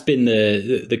yeah, that's been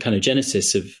the kind of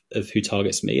genesis of Who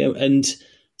Targets Me. And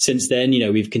since then,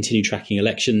 we've continued tracking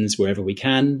elections wherever we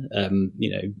can,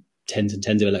 tens and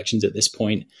tens of elections at this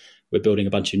point. We're building a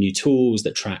bunch of new tools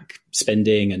that track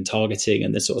spending and targeting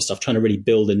and this sort of stuff, trying to really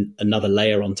build another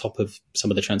layer on top of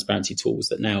some of the transparency tools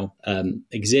that now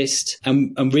exist.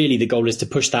 And really the goal is to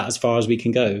push that as far as we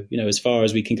can go, as far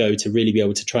as we can go to really be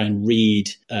able to try and read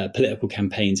political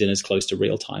campaigns in as close to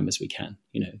real time as we can.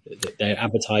 Their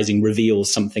advertising reveals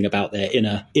something about their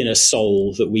inner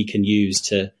soul that we can use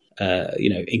to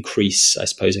increase, I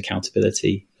suppose,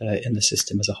 accountability in the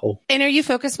system as a whole. And are you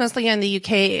focused mostly on the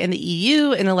UK and the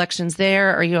EU and elections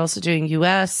there? Are you also doing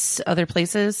US, other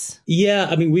places? Yeah,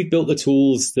 I mean, we've built the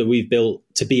tools that we've built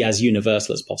to be as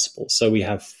universal as possible. So we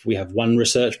have one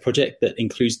research project that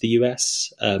includes the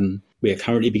US. We are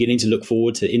currently beginning to look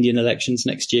forward to Indian elections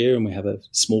next year, and we have a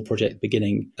small project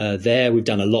beginning there. We've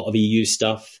done a lot of EU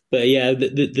stuff. But yeah,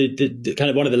 the kind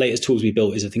of one of the latest tools we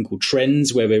built is a thing called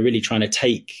Trends, where we're really trying to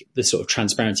take the sort of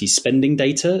transparency spending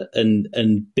data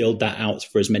and build that out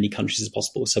for as many countries as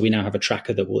possible. So we now have a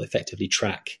tracker that will effectively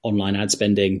track online ad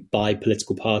spending by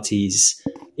political parties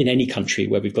in any country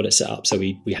where we've got it set up. So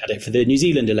we had it for the New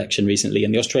Zealand election recently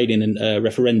and the Australian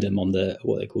referendum on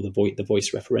what they call the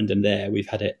voice referendum there. We've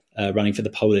had it running for the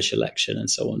Polish election and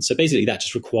so on. So basically that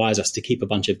just requires us to keep a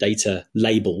bunch of data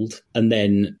labeled, and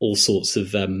then all sorts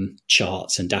of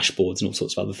charts and dashboards and all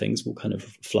sorts of other things will kind of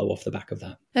flow off the back of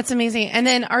that. That's amazing. And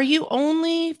then are you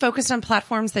only focused on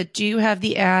platforms that do have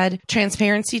the ad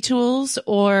transparency tools,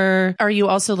 or are you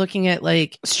also looking at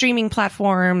streaming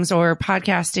platforms or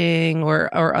podcasting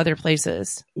or other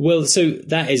places? Well, so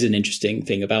that is an interesting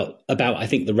thing about I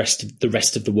think the rest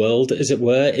of the world, as it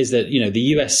were, is that, the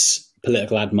US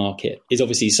political ad market is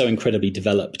obviously so incredibly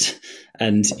developed,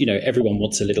 and everyone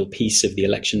wants a little piece of the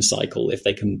election cycle if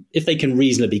they can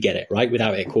reasonably get it right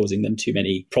without it causing them too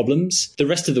many problems. The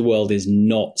rest of the world is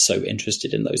not so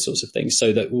interested in those sorts of things.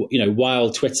 So that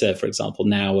while Twitter, for example,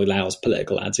 now allows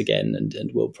political ads again, and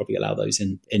will probably allow those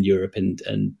in Europe and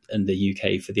the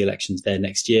UK for the elections there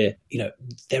next year,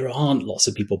 there aren't lots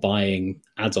of people buying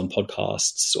ads on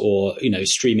podcasts or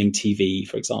streaming TV,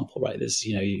 for example, right? There's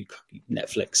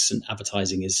Netflix and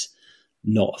advertising is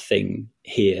not a thing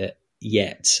here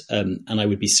yet, and I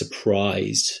would be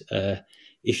surprised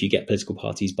if you get political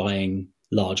parties buying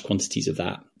large quantities of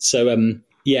that. So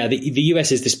the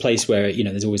US is this place where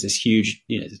there's always this huge,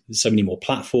 so many more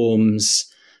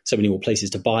platforms, so many more places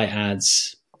to buy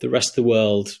ads. The rest of the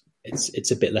world,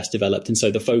 it's a bit less developed, and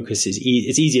so the focus is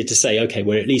it's easier to say, okay,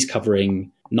 we're at least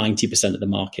covering 90% of the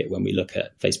market when we look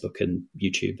at Facebook and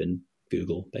YouTube and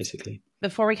Google, basically.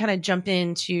 before we kind of jump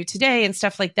into today and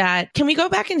stuff like that, can we go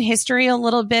back in history a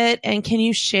little bit? And can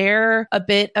you share a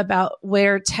bit about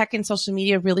where tech and social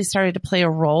media really started to play a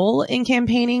role in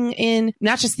campaigning in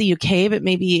not just the UK, but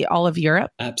maybe all of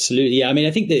Europe? Absolutely. Yeah. I mean,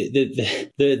 I think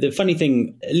the funny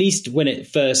thing, at least when it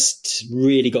first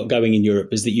really got going in Europe,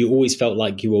 is that you always felt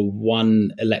like you were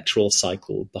one electoral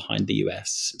cycle behind the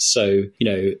US. So,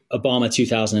 Obama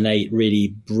 2008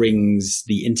 really brings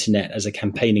the internet as a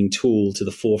campaigning tool to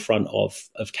the forefront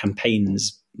of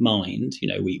campaigns' mind.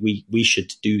 We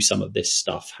should do some of this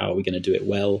stuff. How are we going to do it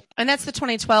well? And that's the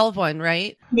 2012 one,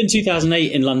 right? In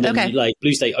 2008 in London, okay. Like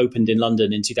Blue State opened in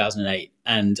London in 2008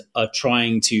 and are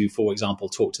trying to, for example,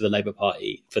 talk to the Labour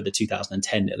Party for the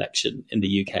 2010 election in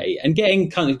the UK and getting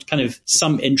kind of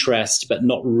some interest, but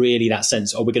not really that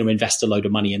sense, we're going to invest a load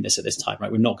of money in this at this time,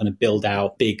 right? We're not going to build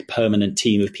out big permanent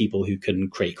team of people who can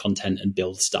create content and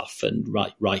build stuff and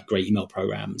write great email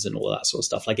programs and all that sort of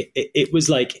stuff. Like it was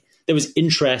like, there was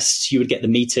interest, you would get the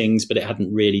meetings, but it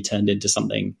hadn't really turned into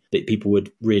something that people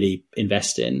would really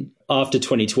invest in. After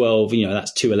 2012,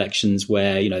 that's 2 elections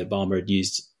where, Obama had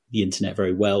used the internet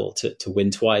very well to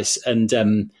win twice. And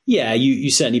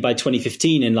you certainly by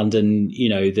 2015 in London,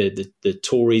 the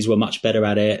Tories were much better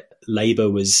at it. Labour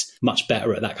was much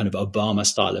better at that kind of Obama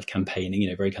style of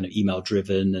campaigning, very kind of email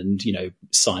driven and,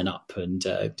 sign up and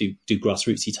do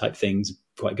grassrootsy type things,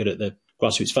 quite good at the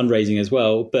grassroots fundraising as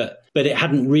well. But it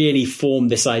hadn't really formed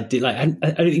this idea. Like, I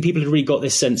don't think people had really got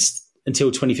this sense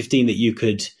until 2015 that you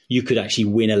could actually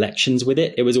win elections with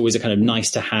it. It was always a kind of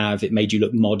nice to have. It made you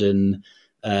look modern.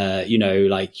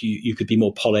 Like you could be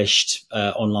more polished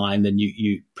online than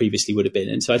you previously would have been.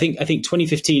 And so I think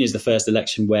 2015 is the first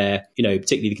election where,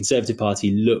 particularly the Conservative Party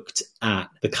looked at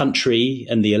the country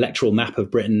and the electoral map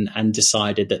of Britain and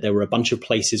decided that there were a bunch of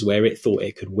places where it thought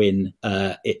it could win.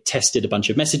 It tested a bunch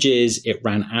of messages. It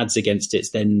ran ads against its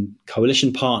then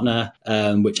coalition partner,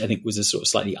 which I think was a sort of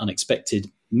slightly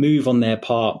unexpected move on their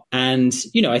part. And,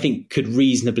 I think could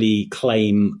reasonably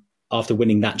claim after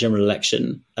winning that general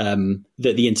election,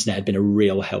 that the internet had been a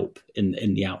real help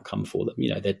in the outcome for them.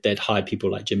 They'd hired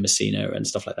people like Jim Messina and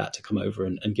stuff like that to come over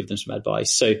and give them some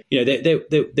advice. So,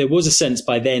 there was a sense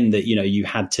by then that, you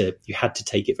had to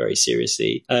take it very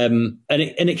seriously. And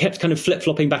it kept kind of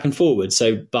flip-flopping back and forward.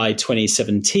 So by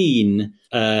 2017,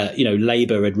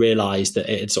 Labour had realised that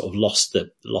it had sort of lost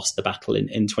the battle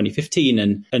in 2015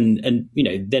 and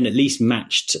then at least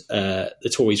matched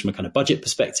the Tories from a kind of budget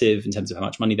perspective in terms of how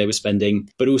much money they were spending,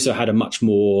 but also had a much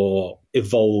more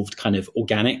evolved kind of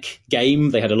organic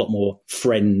game. They had a lot more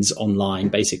friends online,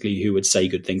 basically, who would say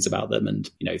good things about them and,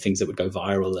 things that would go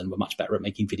viral and were much better at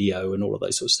making video and all of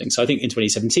those sorts of things. So I think in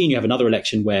 2017, you have another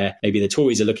election where maybe the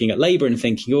Tories are looking at Labour and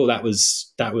thinking, that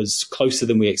was closer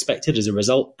than we expected as a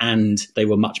result. And they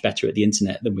were much better at the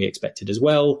internet than we expected as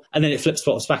well. And then it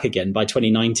flops back again. By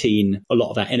 2019, a lot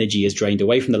of that energy is drained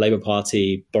away from the Labour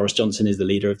Party. Boris Johnson is the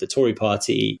leader of the Tory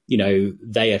party.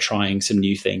 They are trying some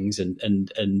new things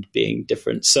and being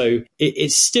different. So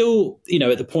it's still,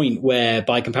 at the point where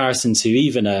by comparison to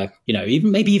even a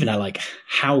like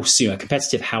house, a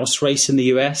competitive house race in the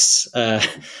US,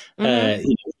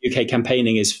 UK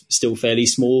campaigning is still fairly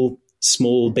small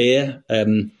beer.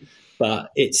 But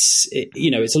it's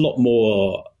a lot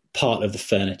more part of the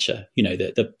furniture.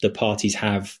 The parties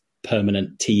have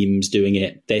permanent teams doing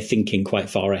it. They're thinking quite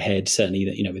far ahead. Certainly,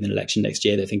 that with an election next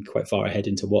year, they're thinking quite far ahead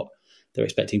into what they're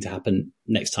expecting to happen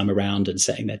next time around and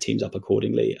setting their teams up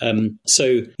accordingly.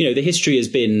 So the history has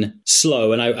been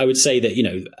slow, and I would say that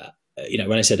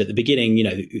when I said at the beginning,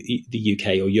 the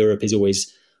UK or Europe is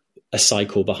always a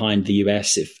cycle behind the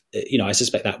US. If I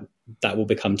suspect that will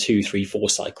become 2, 3, 4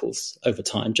 cycles over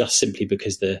time, just simply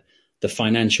because the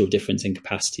financial difference in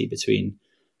capacity between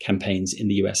campaigns in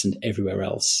the US and everywhere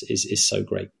else is so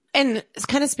great. And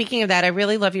kind of speaking of that, I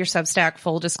really love your Substack,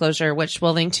 Full Disclosure, which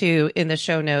we'll link to in the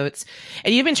show notes.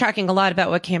 And you've been tracking a lot about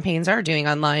what campaigns are doing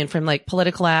online, from like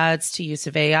political ads to use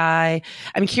of AI.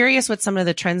 I'm curious what some of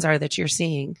the trends are that you're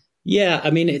seeing. Yeah,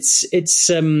 I mean, it's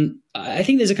I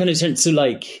think there's a kind of sense of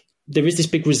like, there is this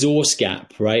big resource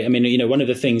gap, right? I mean, one of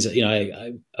the things that,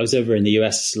 I was over in the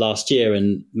US last year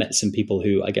and met some people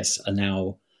who I guess are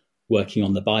now working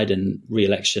on the Biden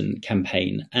re-election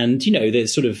campaign. And, they're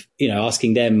sort of,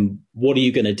 asking them, what are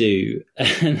you going to do?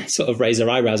 And they sort of raise their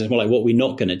eyebrows. It's more like, what we're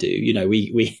not going to do.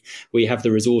 We have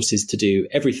the resources to do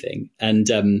everything.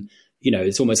 And,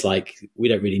 it's almost like we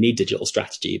don't really need digital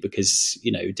strategy because,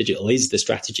 digital is the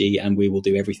strategy and we will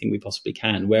do everything we possibly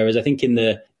can. Whereas I think in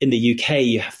the UK,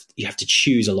 you have to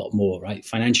choose a lot more, right?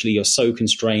 Financially, you're so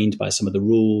constrained by some of the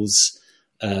rules,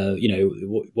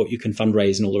 what you can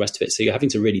fundraise and all the rest of it. So you're having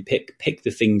to really pick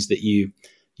the things that you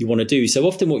you want to do. So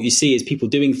often what you see is people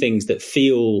doing things that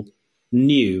feel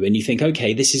new, and you think,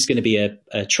 okay, this is going to be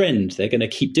a trend. They're going to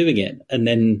keep doing it, and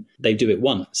then they do it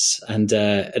once, and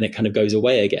it kind of goes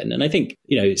away again. And I think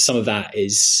some of that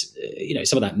is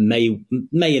some of that may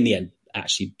in the end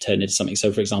actually turn into something.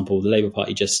 So, for example, the Labour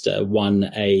Party just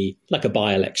won a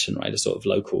by-election, right? A sort of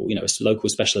local, a local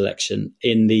special election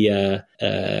in the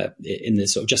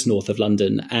sort of just north of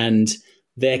London, and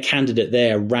their candidate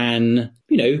there ran,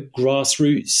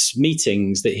 grassroots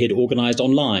meetings that he'd organized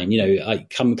online. I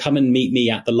come and meet me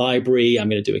at the library. I'm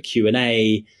going to do a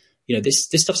Q&A. This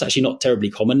stuff's actually not terribly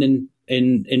common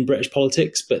in British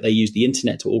politics, but they used the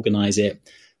internet to organize it.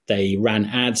 They ran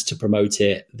ads to promote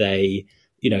it. They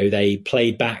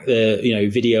played back the,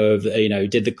 video of,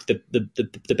 did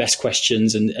the best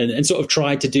questions and sort of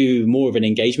tried to do more of an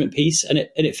engagement piece. And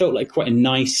it felt like quite a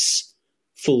nice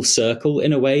full circle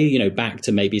in a way, back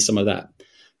to maybe some of that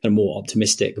kind of more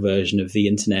optimistic version of the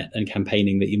internet and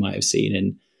campaigning that you might have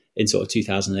seen in sort of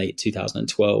 2008,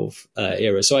 2012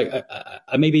 era. So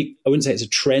I wouldn't say it's a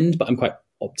trend, but I'm quite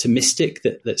optimistic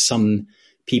that some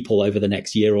people over the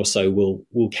next year or so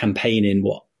will campaign in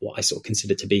what I sort of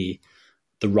consider to be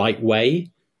the right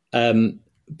way.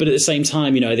 But at the same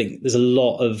time, I think there's a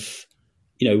lot of,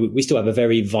 we still have a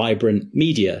very vibrant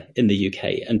media in the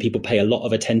UK, and people pay a lot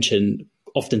of attention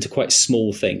often to quite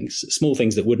small things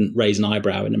that wouldn't raise an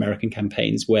eyebrow in American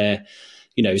campaigns, where,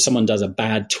 someone does a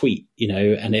bad tweet,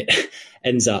 and it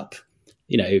ends up,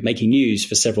 making news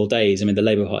for several days. I mean, the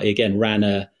Labour Party again ran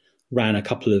a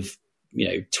couple of,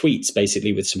 tweets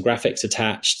basically with some graphics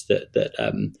attached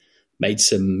that made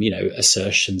some,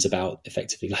 assertions about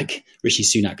effectively like Rishi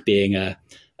Sunak being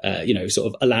sort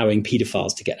of allowing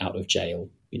paedophiles to get out of jail,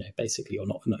 basically, or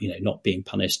not being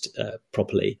punished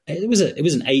properly. It was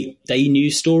an 8-day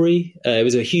news story. It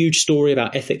was a huge story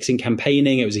about ethics in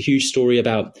campaigning. It was a huge story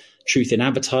about truth in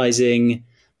advertising.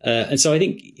 And so I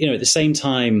think, at the same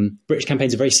time, British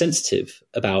campaigns are very sensitive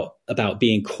about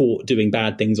being caught doing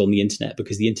bad things on the internet,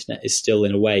 because the internet is still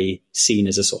in a way seen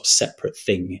as a sort of separate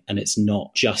thing. And it's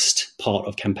not just part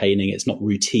of campaigning. It's not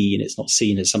routine. It's not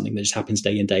seen as something that just happens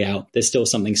day in, day out. There's still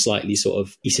something slightly sort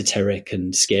of esoteric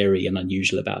and scary and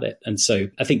unusual about it. And so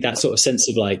I think that sort of sense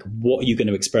of like, what are you going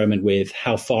to experiment with?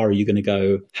 How far are you going to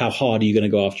go? How hard are you going to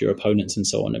go after your opponents and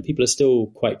so on? And people are still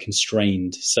quite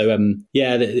constrained. So,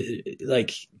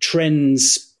 like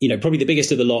trends, probably the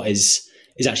biggest of the lot is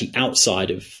actually outside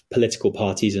of political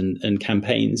parties and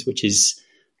campaigns, which is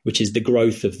the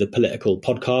growth of the political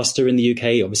podcaster in the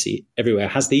UK. Obviously, everywhere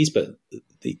has these, but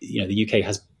the UK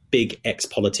has big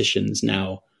ex-politicians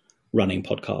now running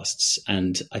podcasts,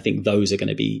 and I think those are going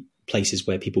to be places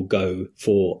where people go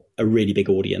for a really big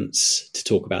audience to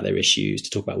talk about their issues,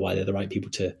 to talk about why they're the right people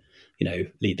to,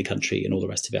 lead the country and all the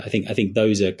rest of it. I think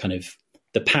those are kind of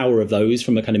the power of those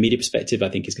from a kind of media perspective, I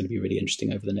think is going to be really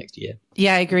interesting over the next year.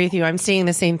 Yeah, I agree with you. I'm seeing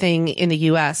the same thing in the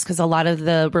US, because a lot of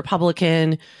the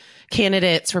Republican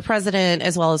candidates for president,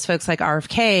 as well as folks like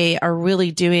RFK, are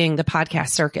really doing the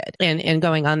podcast circuit and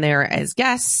going on there as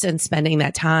guests and spending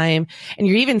that time. And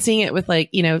you're even seeing it with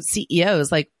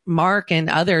CEOs like Mark and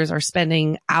others are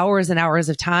spending hours and hours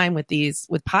of time with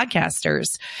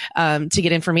podcasters to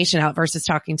get information out versus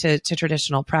talking to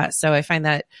traditional press. So I find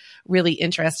that really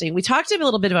interesting. We talked a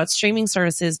little bit about streaming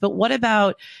services, but what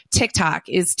about TikTok?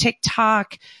 Is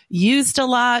TikTok used a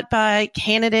lot by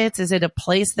candidates? Is it a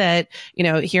place that,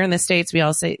 here in the States, we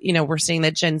all say, we're seeing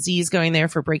that Gen Z is going there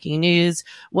for breaking news.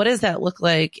 What does that look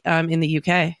like in the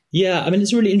UK? Yeah, I mean,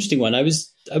 it's a really interesting one. I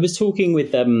was talking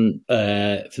with for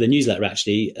the newsletter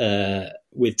actually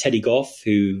with Teddy Goff,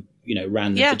 who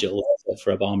ran the digital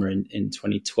for Obama in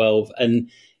 2012, and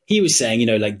he was saying,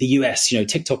 like the US,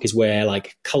 TikTok is where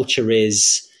like culture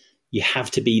is. You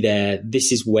have to be there.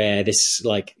 This is where this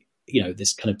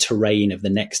this kind of terrain of the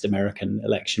next American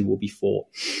election will be fought.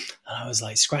 And I was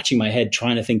like scratching my head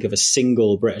trying to think of a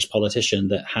single British politician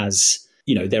that has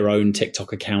their own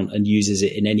TikTok account and uses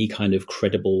it in any kind of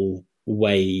credible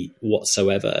way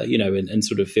whatsoever, and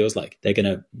sort of feels like they're going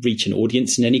to reach an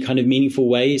audience in any kind of meaningful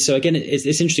way. So again, it's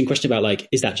this interesting question about like,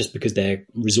 is that just because they're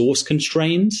resource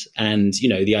constrained? And,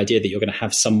 the idea that you're going to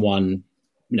have someone,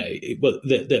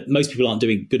 that most people aren't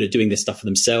good at doing this stuff for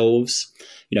themselves.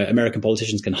 American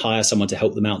politicians can hire someone to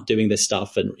help them out doing this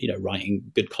stuff and, writing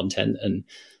good content and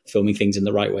filming things in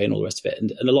the right way and all the rest of it.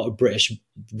 And a lot of British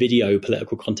video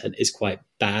political content is quite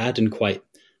bad and quite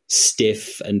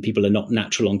stiff, and people are not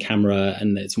natural on camera,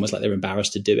 and it's almost like they're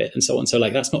embarrassed to do it and so on. So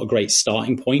like, that's not a great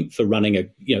starting point for running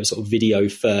a, sort of video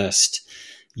first,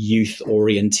 youth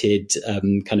oriented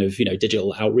kind of,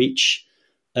 digital outreach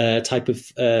type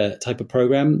of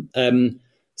program.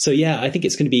 So yeah, I think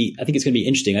it's going to be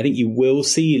interesting. I think you will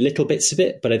see little bits of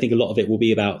it, but I think a lot of it will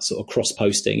be about sort of cross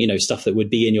posting, you know, stuff that would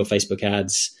be in your Facebook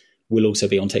ads will also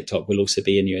be on TikTok, will also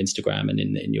be in your Instagram and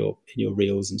in your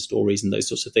reels and stories and those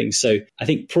sorts of things. So I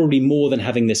think probably more than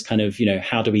having this kind of, you know,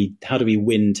 how do we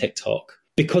win TikTok?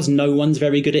 Because no one's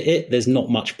very good at it, there's not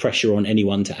much pressure on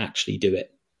anyone to actually do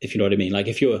it, if you know what I mean. Like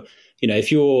if you're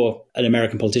an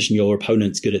American politician, your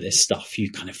opponent's good at this stuff,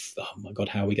 you kind of, oh my God,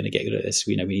 how are we going to get good at this?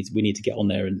 We need to get on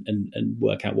there and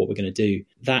work out what we're going to do.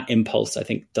 That impulse, I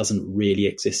think, doesn't really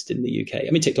exist in the UK.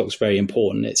 I mean, TikTok's very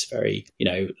important. It's very, you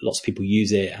know, lots of people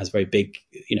use it. It has very big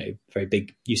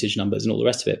usage numbers and all the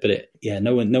rest of it. But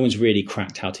no one's really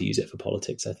cracked how to use it for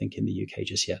politics, I think, in the UK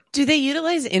just yet. Do they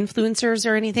utilize influencers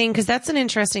or anything? Because that's an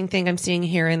interesting thing I'm seeing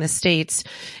here in the States,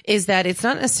 is that it's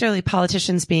not necessarily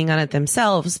politicians being on it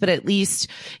themselves, but at least,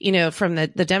 you know, from the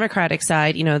Democratic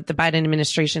side, you know, the Biden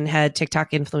administration had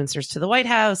TikTok influencers to the White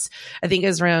House. I think it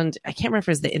was around, I can't remember if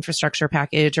it was the infrastructure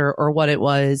package or what it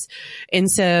was.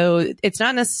 And so it's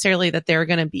not necessarily that they're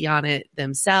going to be on it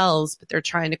themselves, but they're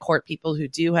trying to court people who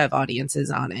do have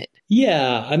audiences on it.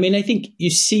 Yeah. I mean, I think you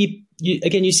see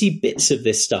bits of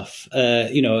this stuff,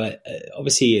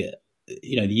 obviously,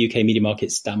 you know, the UK media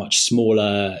market's that much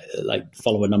smaller, like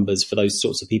follower numbers for those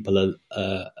sorts of people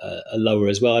are lower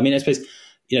as well. I mean, I suppose,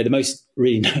 you know, the most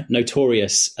really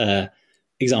notorious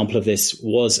example of this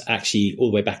was actually all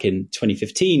the way back in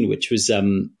 2015, which was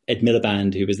Ed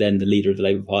Miliband, who was then the leader of the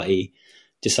Labour Party,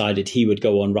 decided he would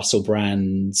go on Russell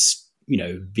Brand's, you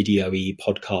know, video-y,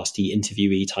 podcast-y,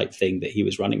 interview-y type thing that he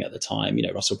was running at the time. You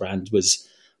know, Russell Brand was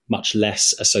much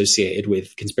less associated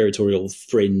with conspiratorial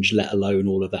fringe, let alone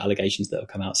all of the allegations that have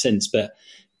come out since. But,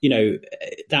 you know,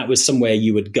 that was somewhere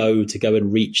you would go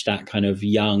and reach that kind of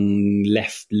young,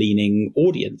 left-leaning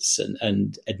audience.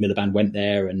 And Ed Miliband went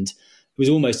there, and it was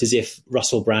almost as if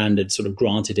Russell Brand had sort of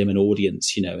granted him an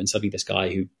audience, you know, and suddenly this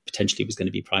guy who potentially was going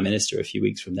to be prime minister a few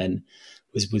weeks from then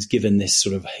was given this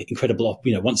sort of incredible,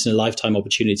 you know, once in a lifetime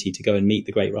opportunity to go and meet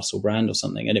the great Russell Brand or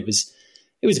something. And it was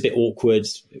a bit awkward.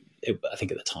 I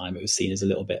think at the time it was seen as a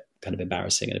little bit kind of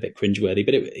embarrassing and a bit cringeworthy,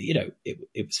 but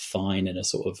it was fine in a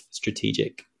sort of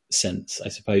strategic sense, I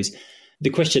suppose. The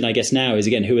question, I guess, now is,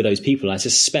 again, who are those people? I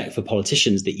suspect for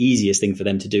politicians, the easiest thing for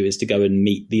them to do is to go and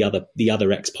meet the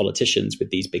other ex-politicians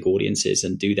with these big audiences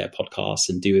and do their podcasts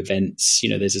and do events. You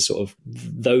know, there's a sort of,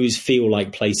 those feel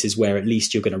like places where at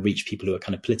least you're going to reach people who are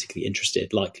kind of politically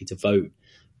interested, likely to vote,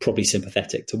 probably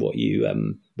sympathetic to what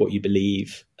you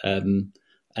believe.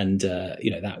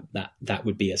 That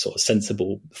would be a sort of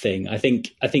sensible thing. I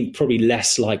think probably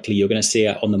less likely you're going to see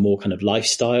it on the more kind of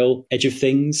lifestyle edge of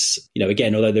things. You know,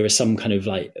 again, although there is some kind of,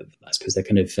 like, I suppose they're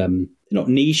kind of not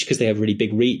niche because they have really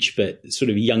big reach, but sort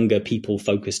of younger people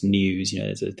focused news. You know,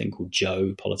 there's a thing called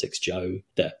Joe, Politics Joe,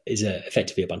 that is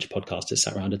effectively a bunch of podcasters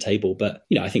sat around a table. But,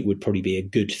 you know, I think would probably be a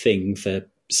good thing for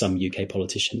some UK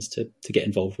politicians to get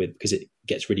involved with, because it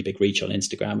gets really big reach on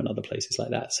Instagram and other places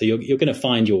like that. So you're going to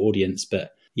find your audience,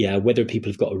 but yeah, whether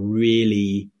people have got a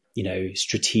really, you know,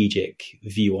 strategic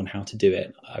view on how to do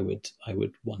it, I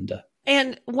would wonder.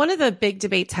 And one of the big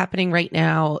debates happening right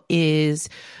now is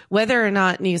whether or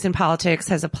not news and politics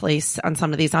has a place on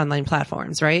some of these online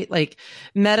platforms, right? Like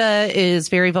Meta is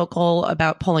very vocal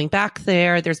about pulling back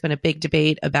there. There's been a big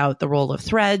debate about the role of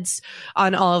Threads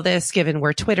on all of this, given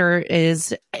where Twitter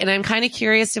is. And I'm kind of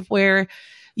curious of where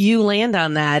you land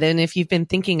on that and if you've been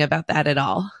thinking about that at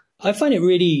all. I find it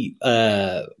really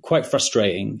quite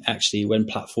frustrating, actually, when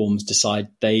platforms decide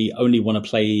they only want to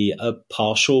play a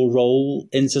partial role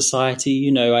in society.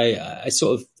 You know, I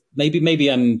sort of, maybe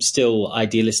I'm still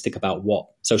idealistic about what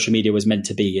social media was meant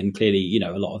to be. And clearly, you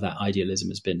know, a lot of that idealism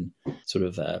has been sort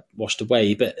of washed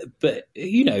away. But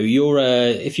you know,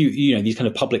 if you know, these kind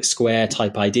of public square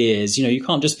type ideas, you know, you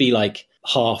can't just be like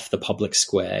half the public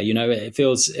square. You know, it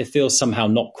feels somehow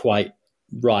not quite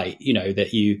right, you know, that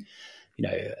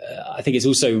I think it's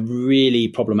also really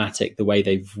problematic the way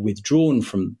they've withdrawn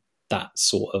from that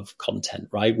sort of content,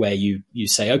 right? Where you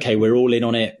say, okay, we're all in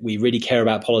on it. We really care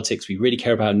about politics. We really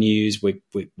care about news. We're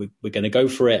going to go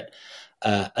for it.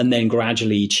 And then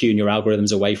gradually tune your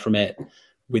algorithms away from it,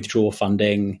 withdraw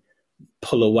funding,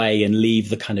 pull away and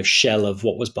leave the kind of shell of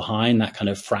what was behind that kind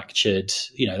of fractured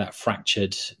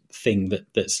thing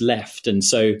that's left. And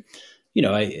so,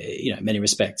 in many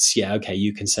respects, yeah, okay,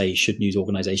 you can say, should news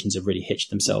organizations have really hitched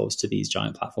themselves to these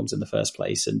giant platforms in the first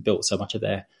place and built so much of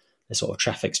their sort of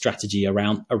traffic strategy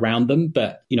around them?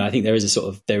 But, you know, I think there is a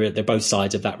sort of, they're both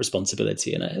sides of that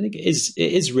responsibility. And I think it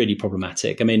is really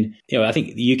problematic. I mean, you know, I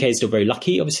think the UK is still very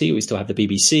lucky. Obviously, we still have the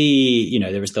BBC, you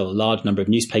know, there is still a large number of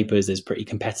newspapers. There's pretty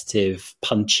competitive,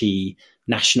 punchy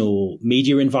national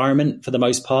media environment for the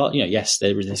most part. Yes,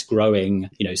 there is this growing,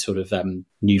 sort of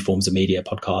new forms of media,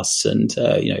 podcasts and,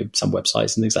 some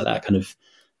websites and things like that kind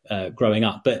of growing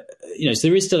up. But, so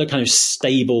there is still a kind of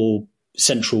stable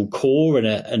central core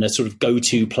and a sort of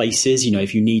go-to places.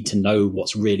 If you need to know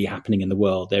what's really happening in the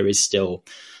world, there is still,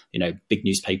 big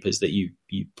newspapers that you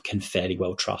can fairly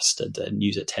well trust and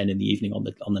news at 10 in the evening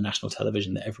on the national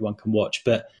television that everyone can watch.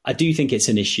 But I do think it's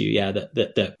an issue,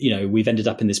 that we've ended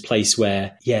up in this place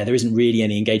where, there isn't really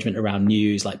any engagement around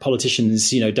news. Like politicians,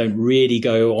 don't really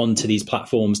go onto these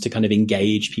platforms to kind of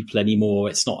engage people anymore.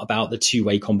 It's not about the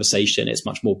two-way conversation. It's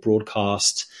much more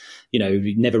broadcast.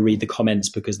 You never read the comments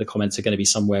because the comments are going to be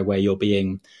somewhere where you're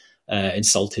being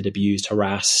insulted, abused,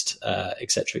 harassed,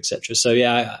 et cetera, et cetera. So,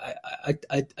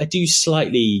 I do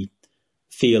slightly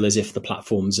feel as if the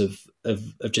platforms have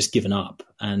just given up.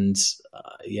 And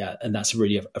and that's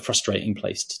really a frustrating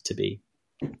place to be.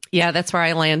 Yeah, that's where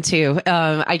I land too.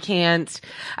 I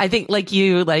think like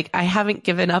you, I haven't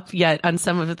given up yet on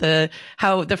some of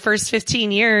how the first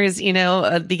 15 years,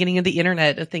 beginning of the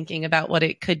internet, of thinking about what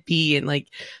it could be. And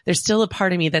there's still a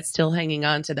part of me that's still hanging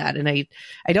on to that. And I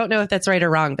don't know if that's right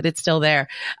or wrong, but it's still there.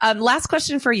 Last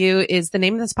question for you is, the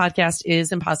name of this podcast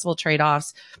is Impossible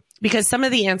Trade-Offs, because some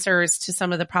of the answers to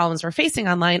some of the problems we're facing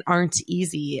online aren't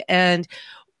easy. And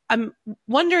I'm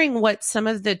wondering what some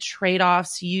of the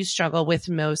trade-offs you struggle with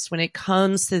most when it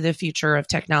comes to the future of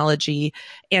technology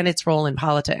and its role in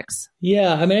politics.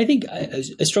 Yeah, I think I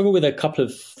struggle with a couple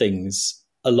of things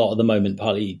a lot at the moment,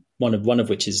 partly one of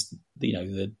which is,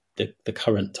 the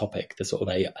current topic, the sort of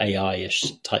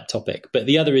AI-ish type topic. But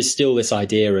the other is still this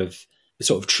idea of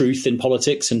sort of truth in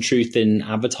politics and truth in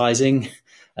advertising,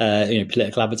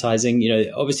 political advertising.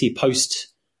 Obviously post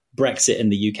Brexit in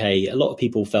the UK, a lot of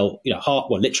people felt,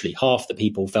 literally half the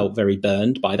people felt very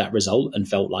burned by that result and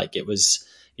felt like it was,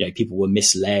 people were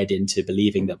misled into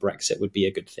believing that Brexit would be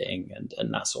a good thing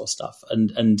and that sort of stuff.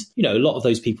 And a lot of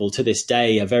those people to this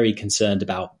day are very concerned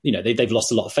about, they've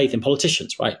lost a lot of faith in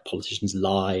politicians, right? Politicians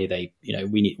lie.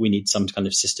 We need some kind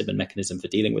of system and mechanism for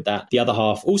dealing with that. The other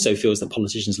half also feels that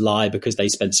politicians lie because they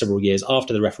spent several years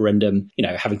after the referendum,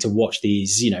 having to watch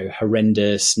these,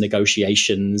 horrendous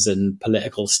negotiations and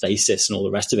political stasis and all the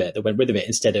rest of it that went rid of it,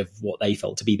 instead of what they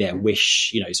felt to be their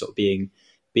wish, sort of being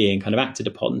kind of acted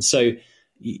upon. So,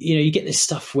 you get this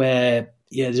stuff where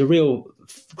there's a real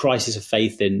crisis of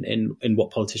faith in what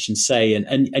politicians say,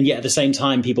 and yet at the same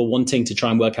time, people wanting to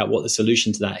try and work out what the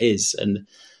solution to that is, and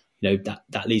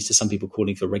that leads to some people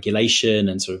calling for regulation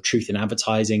and sort of truth in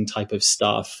advertising type of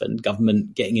stuff, and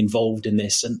government getting involved in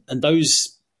this, and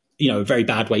those a very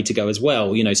bad way to go as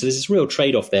well. So there's this real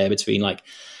trade-off there between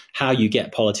how you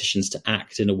get politicians to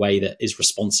act in a way that is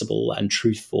responsible and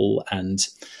truthful and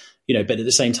but at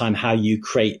the same time, how you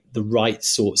create the right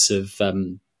sorts of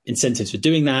incentives for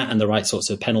doing that, and the right sorts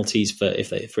of penalties for if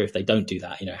they don't do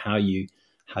that. How you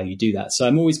do that. So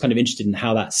I'm always kind of interested in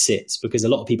how that sits, because a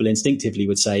lot of people instinctively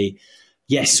would say,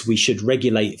 yes, we should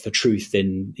regulate for truth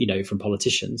from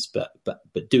politicians,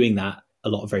 but doing that, a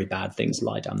lot of very bad things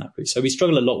lie down that route. So we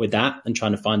struggle a lot with that and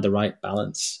trying to find the right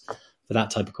balance for that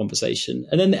type of conversation.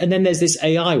 And then there's this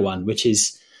AI one, which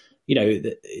is,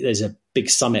 there's a big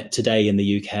summit today in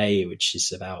the UK, which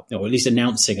is about, or at least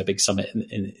announcing a big summit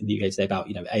in the UK today about,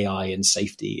 AI and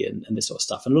safety and this sort of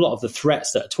stuff. And a lot of the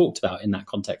threats that are talked about in that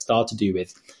context are to do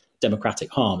with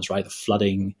democratic harms, right? The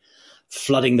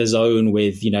flooding the zone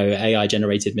with, AI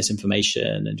generated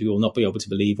misinformation, and we will not be able to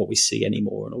believe what we see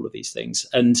anymore, and all of these things.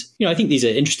 And, I think these are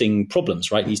interesting problems,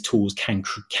 right? These tools can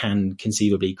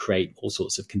conceivably create all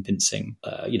sorts of convincing,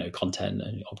 content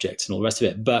and objects and all the rest of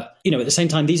it. But, at the same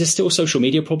time, these are still social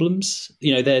media problems.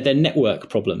 They're network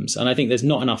problems. And I think there's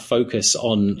not enough focus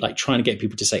on trying to get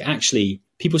people to say, actually,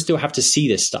 people still have to see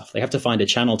this stuff. They have to find a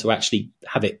channel to actually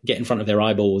have it get in front of their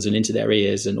eyeballs and into their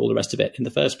ears and all the rest of it in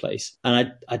the first place.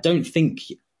 And I don't think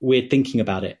we're thinking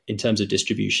about it in terms of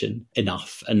distribution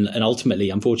enough. And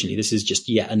ultimately, unfortunately, this is just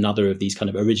yet another of these kind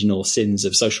of original sins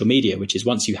of social media, which is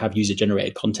once you have user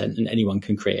generated content and anyone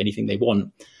can create anything they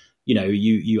want,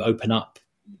 you open up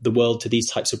the world to these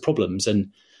types of problems.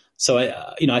 And so,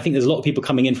 I think there's a lot of people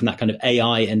coming in from that kind of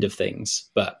AI end of things,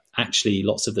 but actually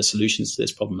lots of the solutions to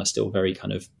this problem are still very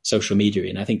kind of social media.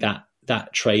 And I think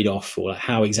that trade-off, or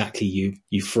how exactly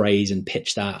you phrase and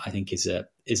pitch that, I think is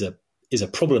a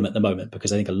problem at the moment,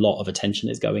 because I think a lot of attention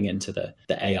is going into the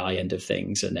AI end of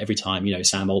things. And every time,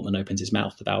 Sam Altman opens his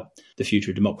mouth about the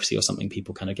future of democracy or something,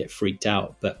 people kind of get freaked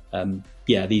out. But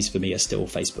these for me are still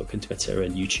Facebook and Twitter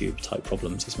and YouTube type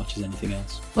problems as much as anything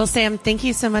else. Well, Sam, thank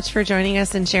you so much for joining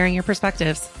us and sharing your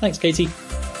perspectives. Thanks, Katie.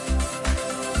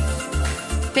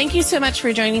 Thank you so much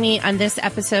for joining me on this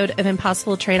episode of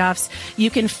Impossible Trade-Offs. You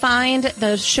can find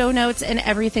the show notes and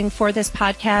everything for this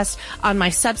podcast on my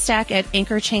Substack at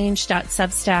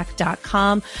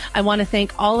anchorchange.substack.com. I want to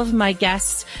thank all of my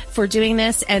guests for doing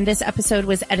this, and this episode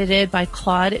was edited by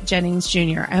Claude Jennings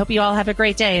Jr. I hope you all have a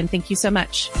great day, and thank you so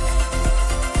much.